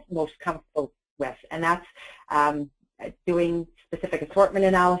feel most comfortable with, and that's doing specific assortment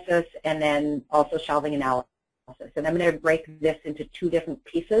analysis and then also shelving analysis. And I'm going to break this into 2 different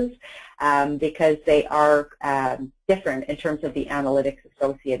pieces because they are different in terms of the analytics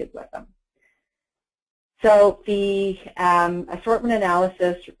associated with them. So the assortment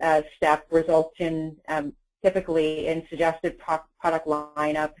analysis step results in typically in suggested product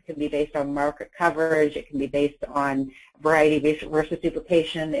lineup. It can be based on market coverage. It can be based on variety versus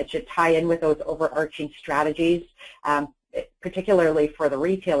duplication. It should tie in with those overarching strategies, particularly for the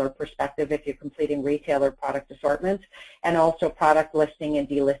retailer perspective if you're completing retailer product assortment, and also product listing and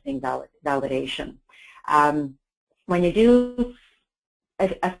delisting validation. When you do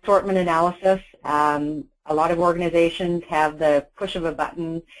assortment analysis, a lot of organizations have the push of a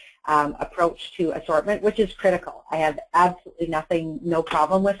button approach to assortment, which is critical. I have absolutely no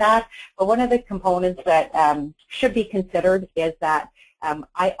problem with that. But one of the components that should be considered is that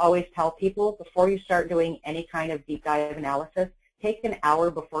I always tell people before you start doing any kind of deep dive analysis, take an hour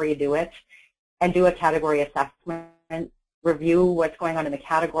before you do it and do a category assessment. Review what's going on in the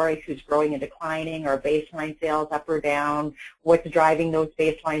category, who's growing and declining, or baseline sales up or down, what's driving those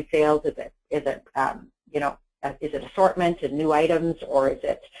baseline sales. Is it assortment and new items, or is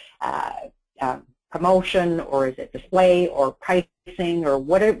it promotion, or is it display or pricing, or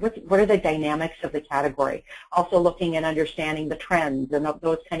what are the dynamics of the category? Also looking and understanding the trends and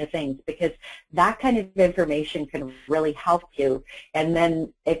those kind of things, because that kind of information can really help you. And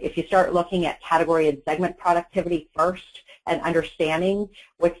then if you start looking at category and segment productivity first, and understanding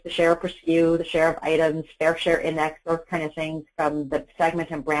what's the share per SKU, the share of items, fair share index, those kind of things from the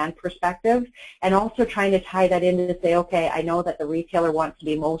segment and brand perspective, and also trying to tie that into to say, okay, I know that the retailer wants to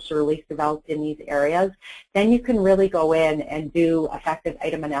be most or least developed in these areas, then you can really go in and do effective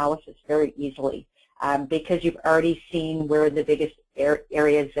item analysis very easily because you've already seen where the biggest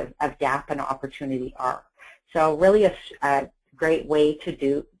areas of gap and opportunity are. So really a great way to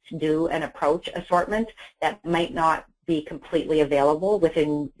do and approach assortment that might not be completely available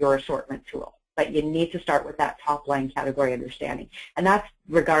within your assortment tool. But you need to start with that top line category understanding. And that's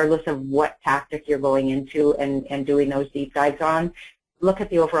regardless of what tactic you're going into and doing those deep dives on. Look at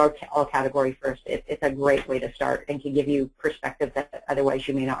the overall category first. It's a great way to start and can give you perspective that otherwise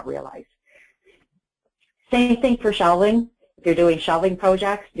you may not realize. Same thing for shelving. If you're doing shelving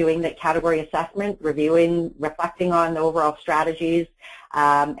projects, doing the category assessment, reviewing, reflecting on the overall strategies,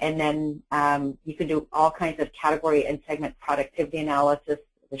 and then you can do all kinds of category and segment productivity analysis,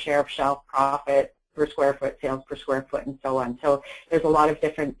 the share of shelf profit per square foot, sales per square foot, and so on. So there's a lot of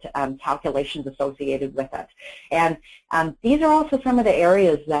different calculations associated with it. And these are also some of the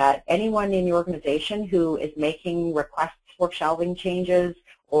areas that anyone in your organization who is making requests for shelving changes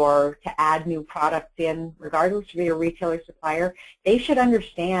or to add new products in, regardless of your retailer supplier, they should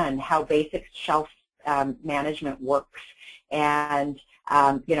understand how basic shelf management works and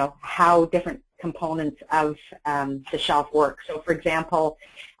how different components of the shelf work. So, for example,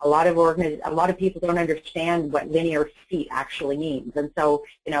 a lot of people don't understand what linear feet actually means, and so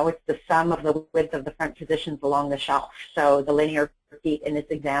it's the sum of the width of the front positions along the shelf. So the linear feet in this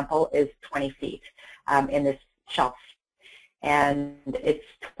example is 20 feet in this shelf. And it's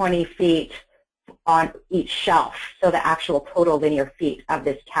 20 feet on each shelf, so the actual total linear feet of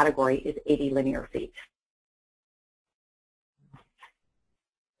this category is 80 linear feet.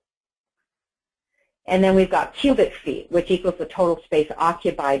 And then we've got cubic feet, which equals the total space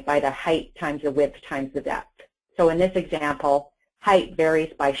occupied by the height times the width times the depth. So in this example, height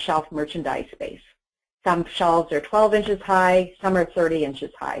varies by shelf merchandise space. Some shelves are 12 inches high, some are 30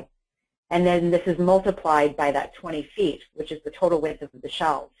 inches high. And then this is multiplied by that 20 feet, which is the total width of the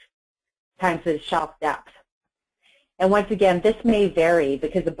shelves, times the shelf depth. And once again, this may vary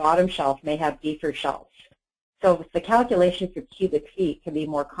because the bottom shelf may have deeper shelves. So the calculation for cubic feet can be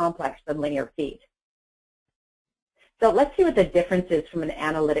more complex than linear feet. So let's see what the difference is from an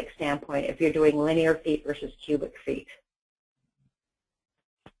analytic standpoint if you're doing linear feet versus cubic feet.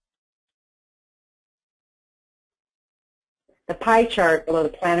 The pie chart below the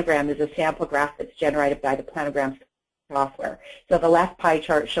planogram is a sample graph that's generated by the planogram software. So the left pie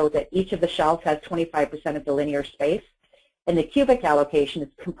chart shows that each of the shelves has 25% of the linear space, and the cubic allocation is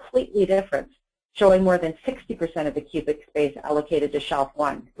completely different, showing more than 60% of the cubic space allocated to shelf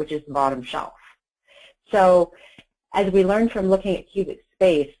 1, which is the bottom shelf. So as we learned from looking at cubic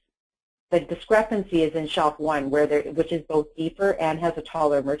space, the discrepancy is in shelf 1, which is both deeper and has a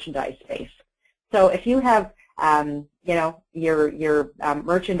taller merchandise space. So if you have your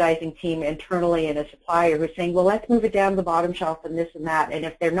merchandising team internally and a supplier who's saying, well, let's move it down the bottom shelf and this and that, and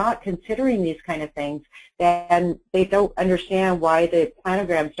if they're not considering these kind of things, then they don't understand why the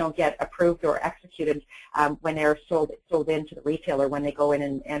planograms don't get approved or executed when they're sold into the retailer, when they go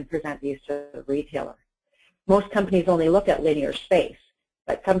in and present these to the retailer. Most companies only look at linear space,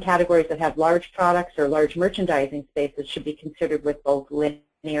 but some categories that have large products or large merchandising spaces should be considered with both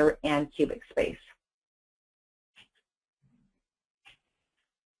linear and cubic space.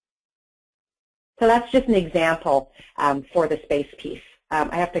 So that's just an example for the space piece.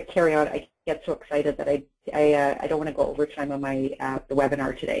 I have to carry on. I get so excited that I don't want to go over time on my the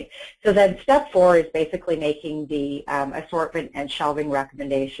webinar today. So then step 4 is basically making the assortment and shelving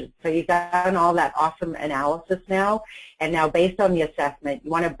recommendations. So you've done all that awesome analysis now, and now based on the assessment,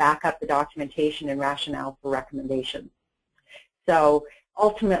 you want to back up the documentation and rationale for recommendations. So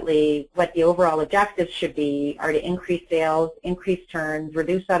ultimately, what the overall objectives should be are to increase sales, increase turns,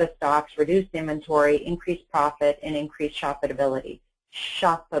 reduce out of stocks, reduce inventory, increase profit, and increase shoppability.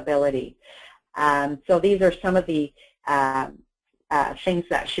 So these are some of the things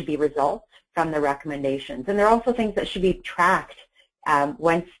that should be results from the recommendations. And there are also things that should be tracked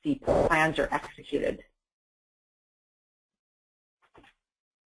once the plans are executed.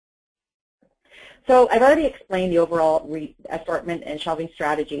 So I've already explained the overall assortment and shelving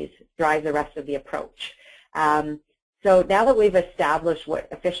strategies drive the rest of the approach. So now that we've established what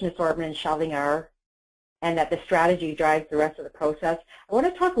efficient assortment and shelving are, and that the strategy drives the rest of the process, I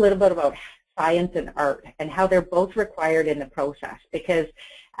want to talk a little bit about science and art and how they're both required in the process, because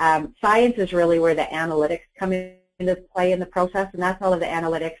science is really where the analytics come into play in the process, and that's all of the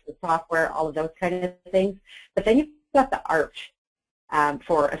analytics, the software, all of those kind of things. But then you've got the art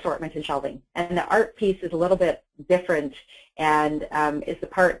for assortment and shelving, and the art piece is a little bit different and is the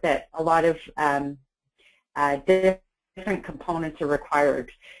part that a lot of different components are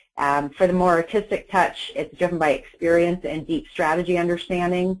required. For the more artistic touch, it's driven by experience and deep strategy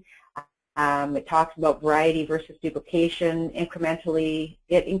understanding. It talks about variety versus duplication, incrementality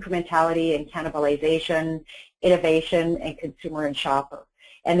and cannibalization, innovation, and consumer and shopper.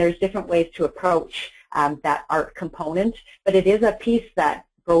 And there's different ways to approach that art component, but it is a piece that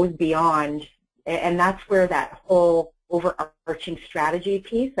goes beyond, and that's where that whole overarching strategy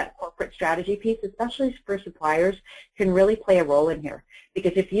piece, that corporate strategy piece, especially for suppliers, can really play a role in here.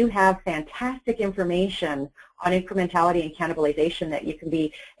 Because if you have fantastic information on incrementality and cannibalization that you can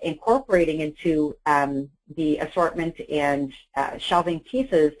be incorporating into the assortment and shelving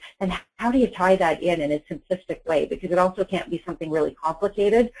pieces, then how do you tie that in a simplistic way? Because it also can't be something really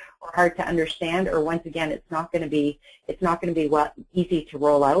complicated or hard to understand, or once again, it's not going to be easy to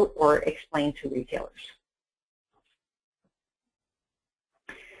roll out or explain to retailers.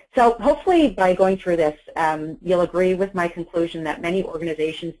 So hopefully by going through this, you'll agree with my conclusion that many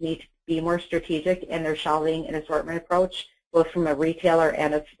organizations need to be more strategic in their shelving and assortment approach, both from a retailer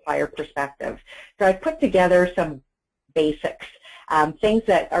and a supplier perspective. So I've put together some basics, things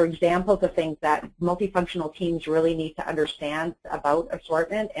that are examples of things that multifunctional teams really need to understand about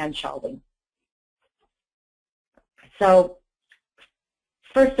assortment and shelving. So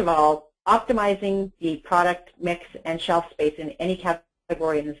first of all, optimizing the product mix and shelf space in any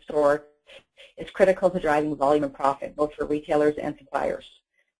category in the store is critical to driving volume and profit, both for retailers and suppliers.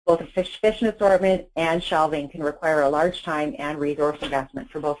 Both efficient assortment and shelving can require a large time and resource investment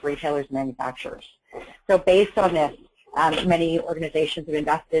for both retailers and manufacturers. So based on this, many organizations have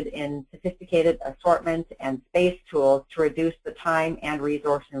invested in sophisticated assortment and space tools to reduce the time and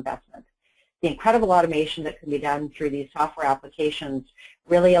resource investment. The incredible automation that can be done through these software applications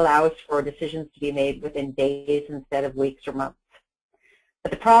really allows for decisions to be made within days instead of weeks or months.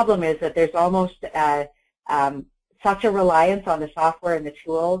 But the problem is that there's almost such a reliance on the software and the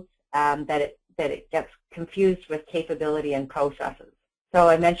tools that it gets confused with capability and processes. So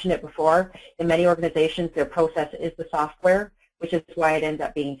I mentioned it before, in many organizations their process is the software, which is why it ends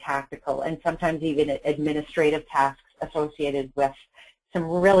up being tactical and sometimes even administrative tasks associated with some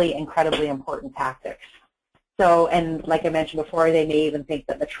really incredibly important tactics. So, and like I mentioned before, they may even think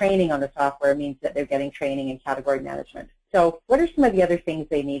that the training on the software means that they're getting training in category management. So what are some of the other things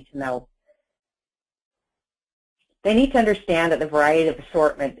they need to know? They need to understand that the variety of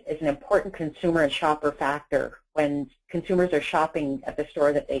assortment is an important consumer and shopper factor when consumers are shopping at the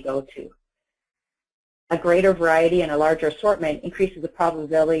store that they go to. A greater variety and a larger assortment increases the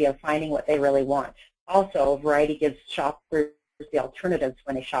probability of finding what they really want. Also, variety gives shoppers the alternatives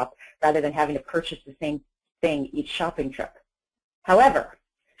when they shop rather than having to purchase the same thing each shopping trip. However,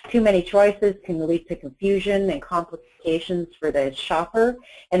 too many choices can lead to confusion and complications for the shopper,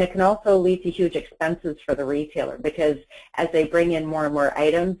 and it can also lead to huge expenses for the retailer because as they bring in more and more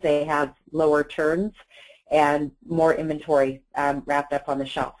items, they have lower turns and more inventory wrapped up on the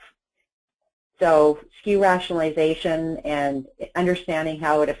shelf. So SKU rationalization and understanding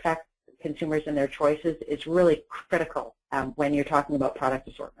how it affects consumers and their choices is really critical when you're talking about product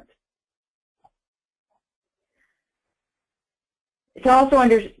assortment. It's also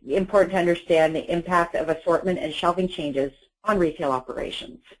important to understand the impact of assortment and shelving changes on retail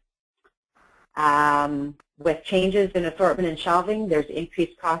operations. With changes in assortment and shelving, there's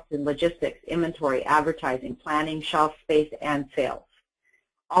increased costs in logistics, inventory, advertising, planning, shelf space, and sales.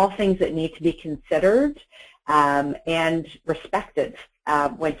 All things that need to be considered and respected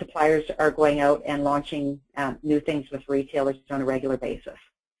when suppliers are going out and launching new things with retailers on a regular basis.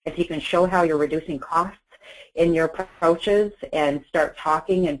 If you can show how you're reducing costs in your approaches and start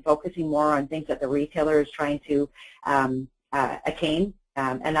talking and focusing more on things that the retailer is trying to attain,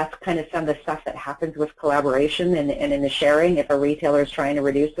 and that's kind of some of the stuff that happens with collaboration and in the sharing. If a retailer is trying to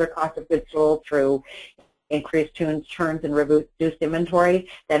reduce their cost of goods sold through increased turns and reduced inventory,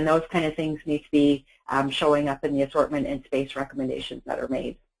 then those kind of things need to be showing up in the assortment and space recommendations that are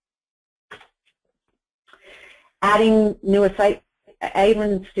made. Adding new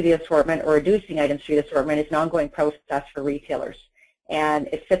items to the assortment or reducing items to the assortment is an ongoing process for retailers, and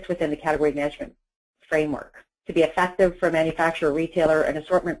it fits within the category management framework. To be effective for a manufacturer or retailer, an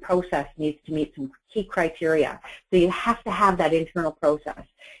assortment process needs to meet some key criteria. So you have to have that internal process.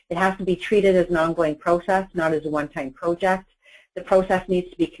 It has to be treated as an ongoing process, not as a one-time project. The process needs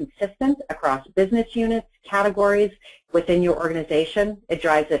to be consistent across business units, categories within your organization. It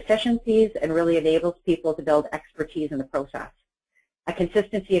drives efficiencies and really enables people to build expertise in the process. A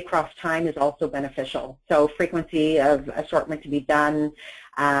consistency across time is also beneficial. So frequency of assortment to be done,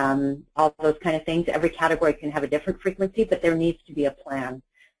 all those kind of things. Every category can have a different frequency, but there needs to be a plan.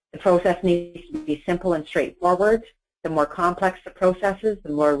 The process needs to be simple and straightforward. The more complex the process is,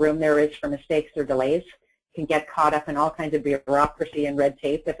 the more room there is for mistakes or delays. You can get caught up in all kinds of bureaucracy and red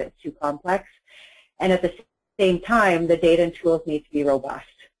tape if it's too complex. And at the same time, the data and tools need to be robust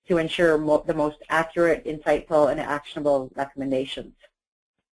to ensure the most accurate, insightful, and actionable recommendations.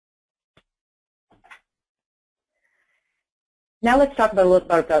 Now let's talk about a little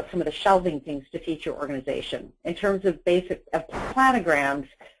bit about some of the shelving things to teach your organization. In terms of planograms,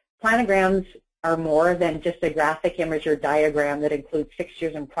 planograms are more than just a graphic image or diagram that includes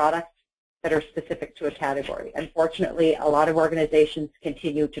fixtures and products that are specific to a category. Unfortunately, a lot of organizations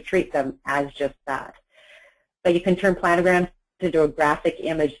continue to treat them as just that. But you can turn planograms into a graphic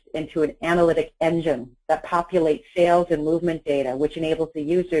image into an analytic engine that populates sales and movement data, which enables the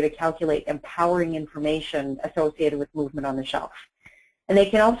user to calculate empowering information associated with movement on the shelf. And they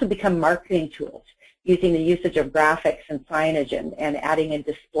can also become marketing tools using the usage of graphics and signage and adding in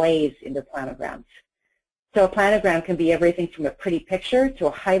displays into planograms. So a planogram can be everything from a pretty picture to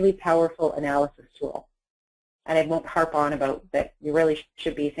a highly powerful analysis tool. And I won't harp on about that. You really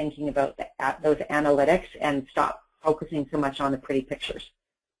should be thinking about those analytics and stop focusing so much on the pretty pictures.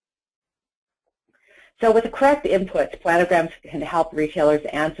 So with the correct inputs, planograms can help retailers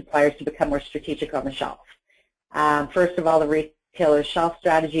and suppliers to become more strategic on the shelf. First of all, the retailer's shelf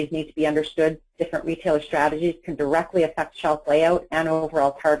strategies need to be understood. Different retailer strategies can directly affect shelf layout and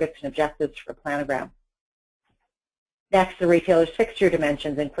overall targets and objectives for a planogram. Next, the retailer's fixture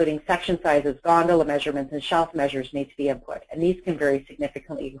dimensions, including section sizes, gondola measurements, and shelf measures need to be input. And these can vary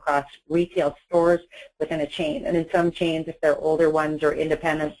significantly across retail stores within a chain. And in some chains, if they're older ones or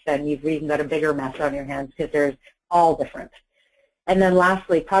independents, then you've even got a bigger mess on your hands because they're all different. And then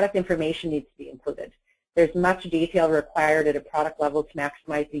lastly, product information needs to be included. There's much detail required at a product level to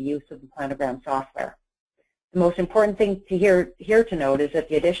maximize the use of the planogram software. The most important thing here to note is that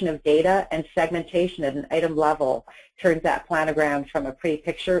the addition of data and segmentation at an item level turns that planogram from a pretty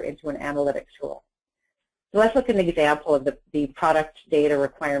picture into an analytic tool. So let's look at an example of the product data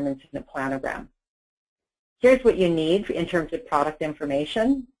requirements in a planogram. Here's what you need in terms of product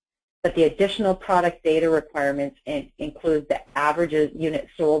information, but the additional product data requirements include the average unit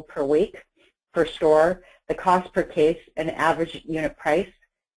sold per week per store, the cost per case, and average unit price,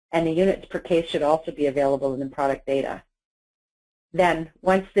 and the units per case should also be available in the product data. Then,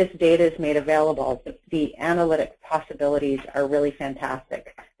 once this data is made available, the analytic possibilities are really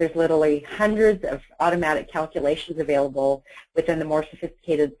fantastic. There's literally hundreds of automatic calculations available within the more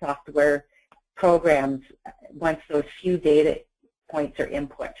sophisticated software programs once those few data points are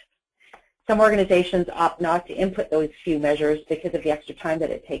input. Some organizations opt not to input those few measures because of the extra time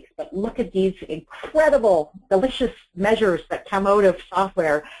that it takes. But look at these incredible, delicious measures that come out of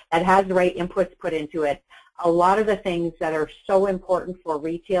software that has the right inputs put into it. A lot of the things that are so important for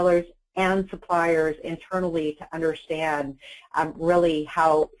retailers and suppliers internally to understand really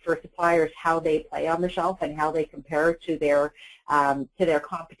how, for suppliers, how they play on the shelf and how they compare to their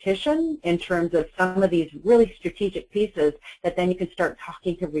competition in terms of some of these really strategic pieces that then you can start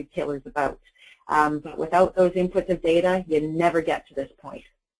talking to retailers about. But without those inputs of data, you never get to this point.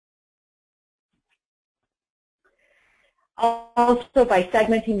 Also, by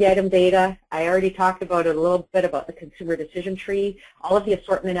segmenting the item data, I already talked about it a little bit about the consumer decision tree. All of the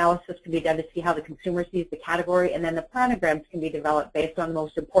assortment analysis can be done to see how the consumer sees the category, and then the planograms can be developed based on the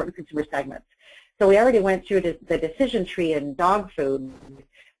most important consumer segments. So we already went through the decision tree in dog food,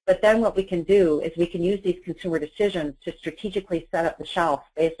 but then what we can do is we can use these consumer decisions to strategically set up the shelf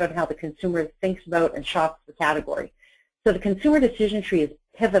based on how the consumer thinks about and shops the category. So the consumer decision tree is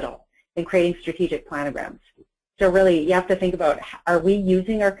pivotal in creating strategic planograms. So really, you have to think about, are we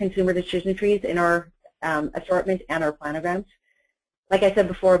using our consumer decision trees in our assortment and our planograms? Like I said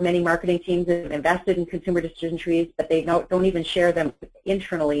before, many marketing teams have invested in consumer decision trees, but they don't even share them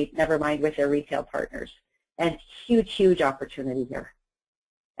internally, never mind with their retail partners. And huge, huge opportunity here.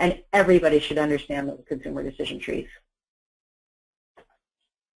 And everybody should understand those consumer decision trees.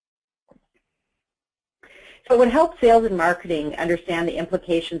 So it would help sales and marketing understand the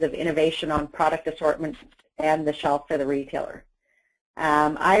implications of innovation on product assortment and the shelf for the retailer.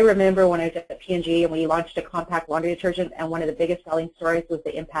 I remember when I was at P&G and we launched a compact laundry detergent, and one of the biggest selling stories was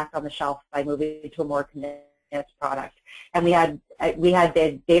the impact on the shelf by moving to a more condensed product. And we had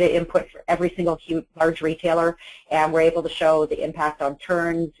the data input for every single huge, large retailer, and we're able to show the impact on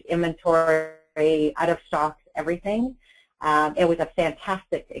turns, inventory, out of stocks, everything. It was a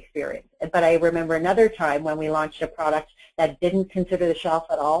fantastic experience. But I remember another time when we launched a product that didn't consider the shelf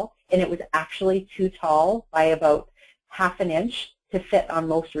at all, and it was actually too tall by about ½ an inch to fit on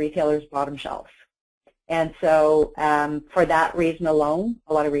most retailers' bottom shelves. And so for that reason alone,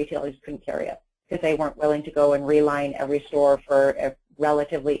 a lot of retailers couldn't carry it because they weren't willing to go and reline every store for a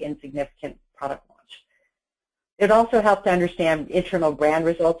relatively insignificant product launch. It also helped to understand internal brand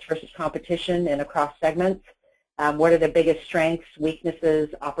results versus competition and across segments. What are the biggest strengths, weaknesses,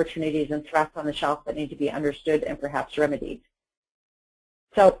 opportunities, and threats on the shelf that need to be understood and perhaps remedied?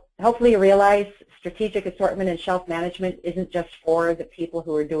 So hopefully you realize strategic assortment and shelf management isn't just for the people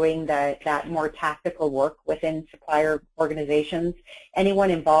who are doing that more tactical work within supplier organizations.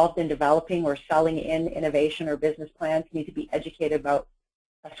 Anyone involved in developing or selling in innovation or business plans need to be educated about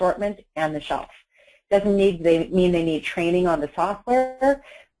assortment and the shelf. Doesn't mean they need training on the software,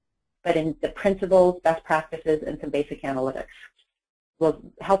 but in the principles, best practices, and some basic analytics will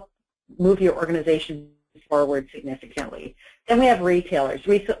help move your organization forward significantly. Then we have retailers.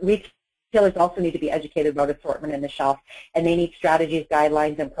 Retailers also need to be educated about assortment and the shelf, and they need strategies,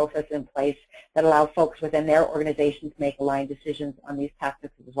 guidelines, and processes in place that allow folks within their organizations to make aligned decisions on these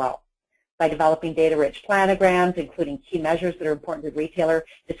tactics as well. By developing data-rich planograms, including key measures that are important to the retailer,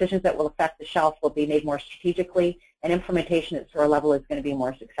 decisions that will affect the shelf will be made more strategically, and implementation at store level is going to be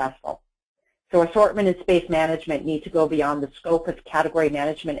more successful. So assortment and space management need to go beyond the scope of category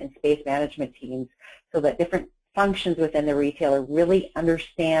management and space management teams so that different functions within the retailer really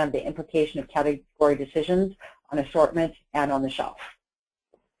understand the implication of category decisions on assortment and on the shelf.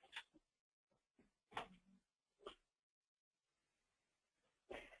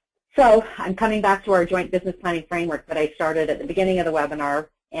 So I'm coming back to our joint business planning framework that I started at the beginning of the webinar,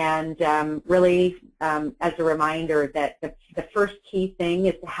 and really as a reminder that the first key thing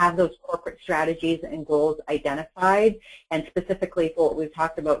is to have those corporate strategies and goals identified, and specifically for what we've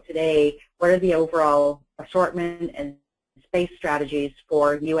talked about today, what are the overall assortment and space strategies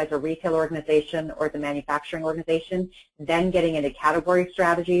for you as a retail organization or the manufacturing organization, then getting into category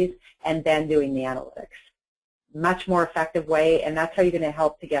strategies, and then doing the analytics. Much more effective way, and that's how you're going to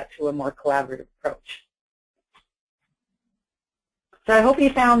help to get to a more collaborative approach. So I hope you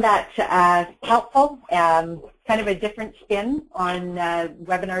found that helpful. Kind of a different spin on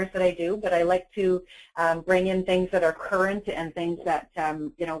webinars that I do, but I like to bring in things that are current and things that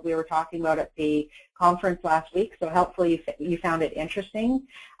you know, we were talking about at the conference last week. So hopefully you found it interesting.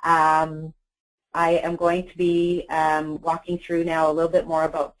 I am going to be walking through now a little bit more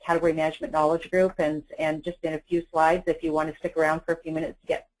about Category Management Knowledge Group, and just in a few slides, if you want to stick around for a few minutes to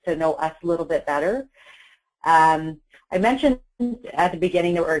get to know us a little bit better. I mentioned at the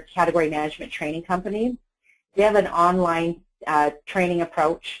beginning that we're a category management training company. We have an online training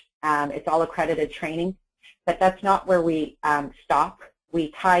approach. It's all accredited training, but that's not where we stop.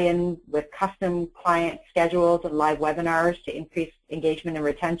 We tie in with custom client schedules and live webinars to increase engagement and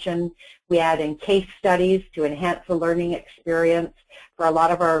retention. We add in case studies to enhance the learning experience. For a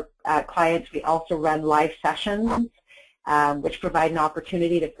lot of our clients, we also run live sessions, which provide an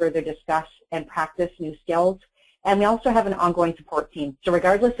opportunity to further discuss and practice new skills. And we also have an ongoing support team. So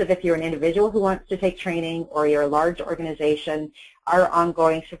regardless of if you're an individual who wants to take training or you're a large organization, our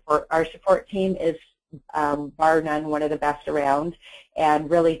ongoing support, our support team is bar none one of the best around. and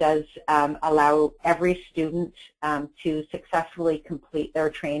really does allow every student to successfully complete their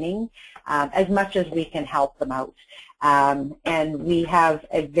training as much as we can help them out. And we have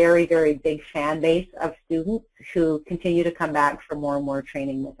a very, very big fan base of students who continue to come back for more and more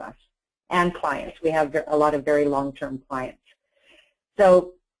training with us, and clients. We have a lot of very long-term clients.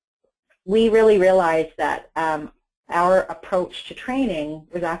 So we really realized that our approach to training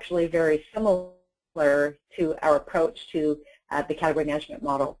was actually very similar to our approach to the category management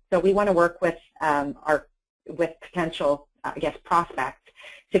model. So we want to work with potential, I guess, prospects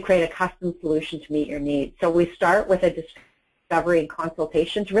to create a custom solution to meet your needs. So we start with a discovery and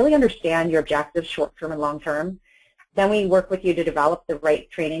consultation to really understand your objectives, short-term and long-term. Then we work with you to develop the right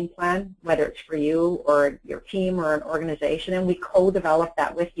training plan, whether it's for you or your team or an organization, and we co-develop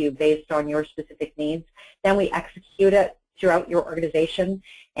that with you based on your specific needs. Then we execute it throughout your organization,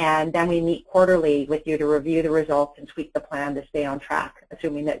 and then we meet quarterly with you to review the results and tweak the plan to stay on track,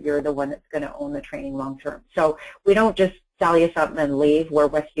 assuming that you're the one that's going to own the training long-term. So we don't just sell you something and leave. We're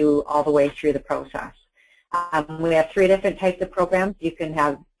with you all the way through the process. We have 3 different types of programs. You can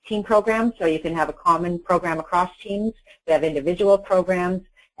have team programs, so you can have a common program across teams. We have individual programs,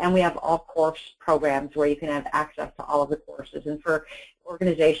 and we have all course programs where you can have access to all of the courses. And for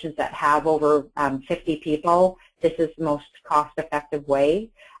organizations that have over 50 people, this is the most cost-effective way,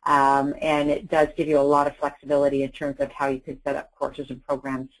 and it does give you a lot of flexibility in terms of how you can set up courses and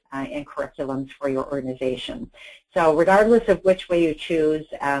programs and curriculums for your organization. So regardless of which way you choose,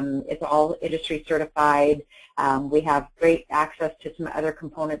 it's all industry certified. We have great access to some other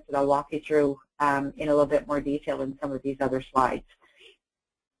components that I'll walk you through in a little bit more detail in some of these other slides.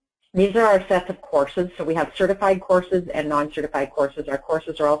 These are our sets of courses. So we have certified courses and non-certified courses. Our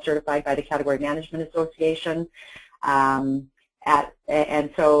courses are all certified by the Category Management Association. And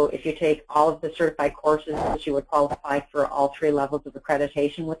so if you take all of the certified courses, you would qualify for all 3 levels of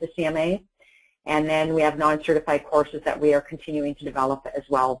accreditation with the CMA. And then we have non-certified courses that we are continuing to develop as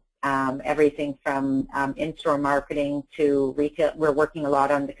well. Everything from in-store marketing to retail. We're working a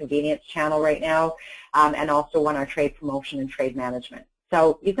lot on the convenience channel right now, and also on our trade promotion and trade management.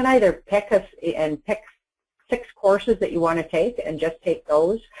 So you can either pick 6 courses that you want to take and just take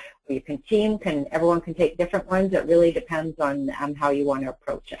those, or you can everyone can take different ones. It really depends on how you want to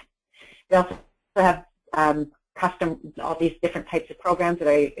approach it. We also have all these different types of programs that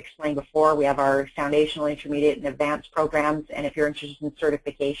I explained before. We have our foundational, intermediate, and advanced programs, and if you're interested in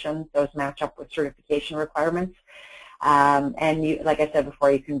certification, those match up with certification requirements. And you, like I said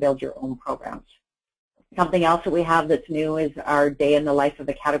before, you can build your own programs. Something else that we have that's new is our Day in the Life of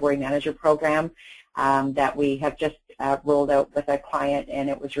a Category Manager program that we have just rolled out with a client, and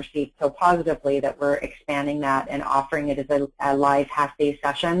it was received so positively that we're expanding that and offering it as a live half-day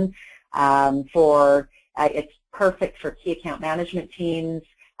session. It's perfect for key account management teams,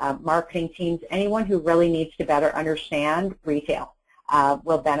 marketing teams, anyone who really needs to better understand retail.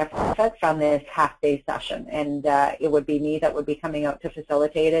 Will benefit from this half-day session, and it would be me that would be coming out to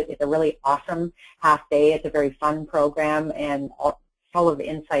facilitate it. It's a really awesome half-day. It's a very fun program and full of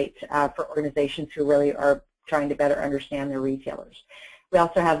insight for organizations who really are trying to better understand their retailers. We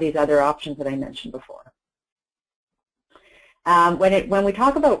also have these other options that I mentioned before. When we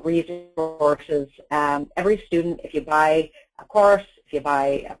talk about resources, every student, if you buy a course, if you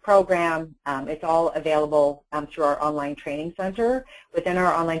buy a program, it's all available through our online training center. Within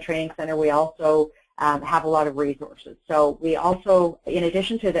our online training center, we also have a lot of resources. So we also, in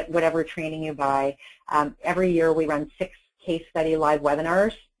addition to whatever training you buy, every year we run 6 case study live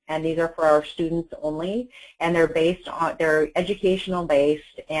webinars, and these are for our students only, and they're educational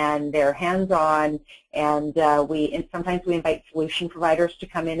based and they're hands-on, and sometimes we invite solution providers to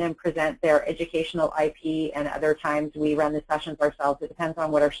come in and present their educational IP, and other times we run the sessions ourselves. It depends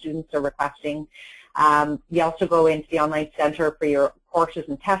on what our students are requesting. You also go into the online center for your courses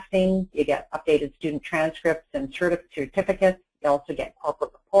and testing. You get updated student transcripts and certificates. You also get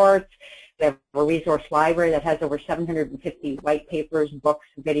corporate reports. We have a resource library that has over 750 white papers, books,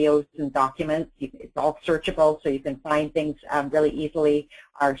 videos, and documents. It's all searchable, so you can find things really easily.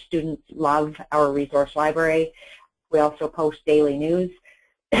 Our students love our resource library. We also post daily news.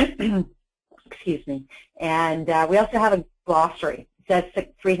 Excuse me. And we also have a glossary. It says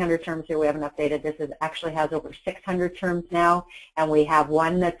 300 terms here. We haven't updated this. It actually has over 600 terms now, and we have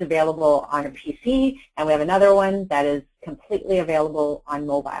one that's available on a PC, and we have another one that is completely available on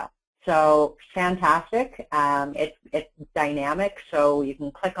mobile. So fantastic. It's dynamic, so you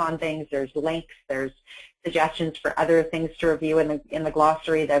can click on things. There's links. There's suggestions for other things to review in the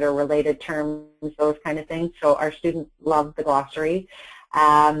glossary that are related terms, those kind of things. So our students love the glossary.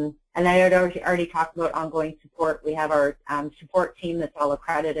 And I had already talked about ongoing support. We have our support team that's all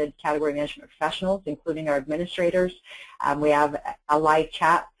accredited category management professionals, including our administrators. We have a live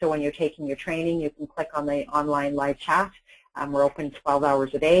chat, so when you're taking your training, you can click on the online live chat. We're open 12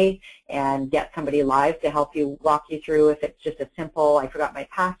 hours a day and get somebody live to help you, walk you through if it's just a simple, I forgot my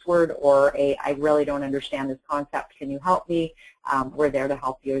password, or a, I really don't understand this concept, can you help me? We're there to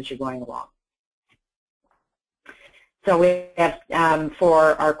help you as you're going along. So we have,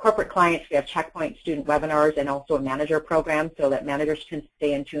 for our corporate clients, we have Checkpoint student webinars and also a manager program so that managers can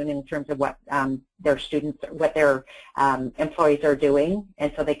stay in tune in terms of what their students, what their employees are doing,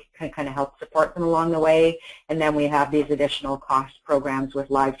 and so they can kind of help support them along the way. And then we have these additional cost programs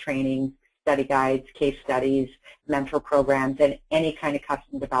with live training, study guides, case studies, mentor programs, and any kind of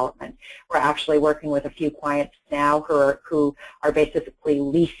custom development. We're actually working with a few clients now who are basically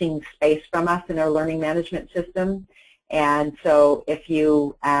leasing space from us in our learning management system. And so if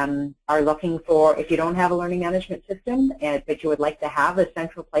you are looking for, if you don't have a learning management system, but you would like to have a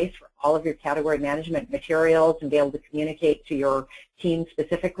central place for all of your category management materials and be able to communicate to your team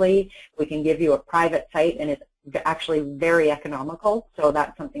specifically, we can give you a private site, and it's actually very economical, so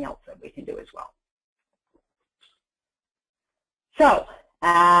that's something else that we can do as well. So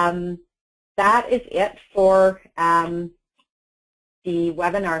that is it for the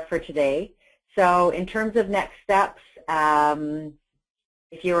webinar for today. So in terms of next steps,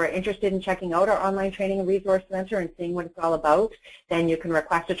 if you are interested in checking out our online training and resource center and seeing what it's all about, then you can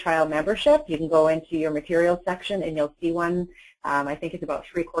request a trial membership. You can go into your materials section and you'll see one. I think it's about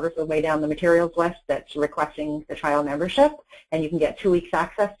 3/4 of the way down the materials list that's requesting the trial membership, and you can get 2 weeks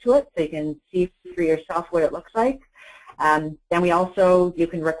access to it so you can see for yourself what it looks like. Then we also, you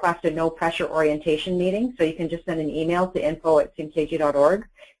can request a no pressure orientation meeting, so you can just send an email to info@cmkg.org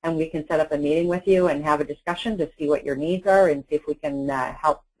and we can set up a meeting with you and have a discussion to see what your needs are and see if we can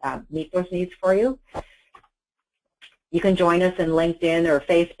help meet those needs for you. You can join us in LinkedIn or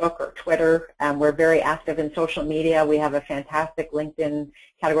Facebook or Twitter. We're very active in social media. We have a fantastic LinkedIn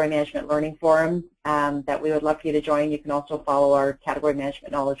Category Management Learning Forum that we would love for you to join. You can also follow our Category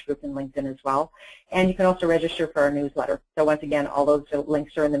Management Knowledge Group in LinkedIn as well. And you can also register for our newsletter. So once again, all those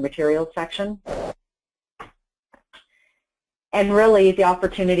links are in the materials section. And really, the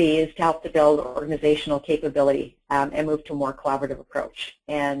opportunity is to help to build organizational capability and move to a more collaborative approach.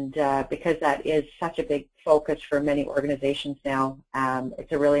 And because that is such a big focus for many organizations now,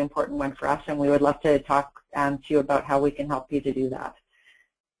 it's a really important one for us, and we would love to talk to you about how we can help you to do that.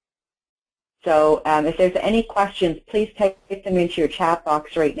 So if there's any questions, please type them into your chat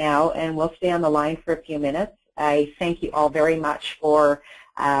box right now, and we'll stay on the line for a few minutes. I thank you all very much for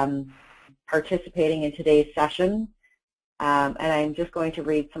participating in today's session. And I'm just going to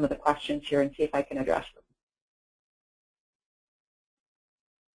read some of the questions here and see if I can address them.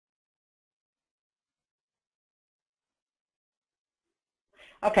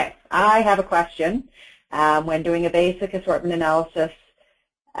 Okay, I have a question. When doing a basic assortment analysis,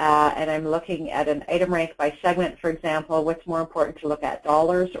 and I'm looking at an item rank by segment, for example, what's more important to look at,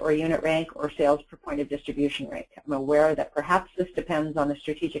 dollars or unit rank or sales per point of distribution rank? I'm aware that perhaps this depends on the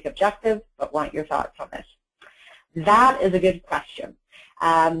strategic objective, but want your thoughts on this. That is a good question.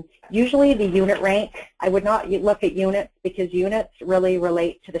 Usually the unit rank, I would not look at units because units really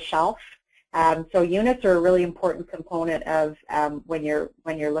relate to the shelf. So units are a really important component of when you're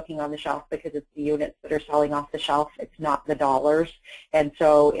looking on the shelf, because it's the units that are selling off the shelf, it's not the dollars. And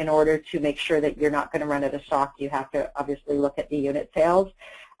so in order to make sure that you're not going to run out of stock, you have to obviously look at the unit sales.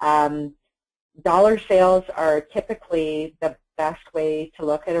 Dollar sales are typically the best way to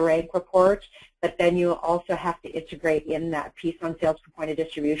look at a rank report, but then you also have to integrate in that piece on sales per point of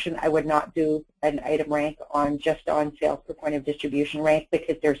distribution. I would not do an item rank just on sales per point of distribution rank,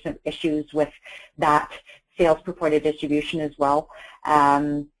 because there's some issues with that sales per point of distribution as well.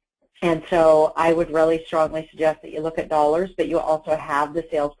 And so I would really strongly suggest that you look at dollars, but you also have the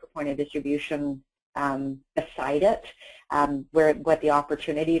sales per point of distribution beside it, what the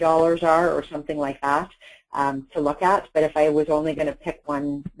opportunity dollars are or something like that. To look at, but if I was only going to pick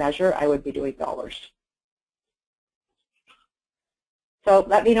one measure, I would be doing dollars. So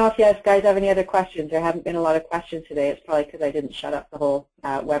let me know if you guys have any other questions. There haven't been a lot of questions today. It's probably because I didn't shut up the whole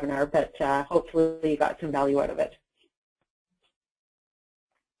webinar, but hopefully you got some value out of it.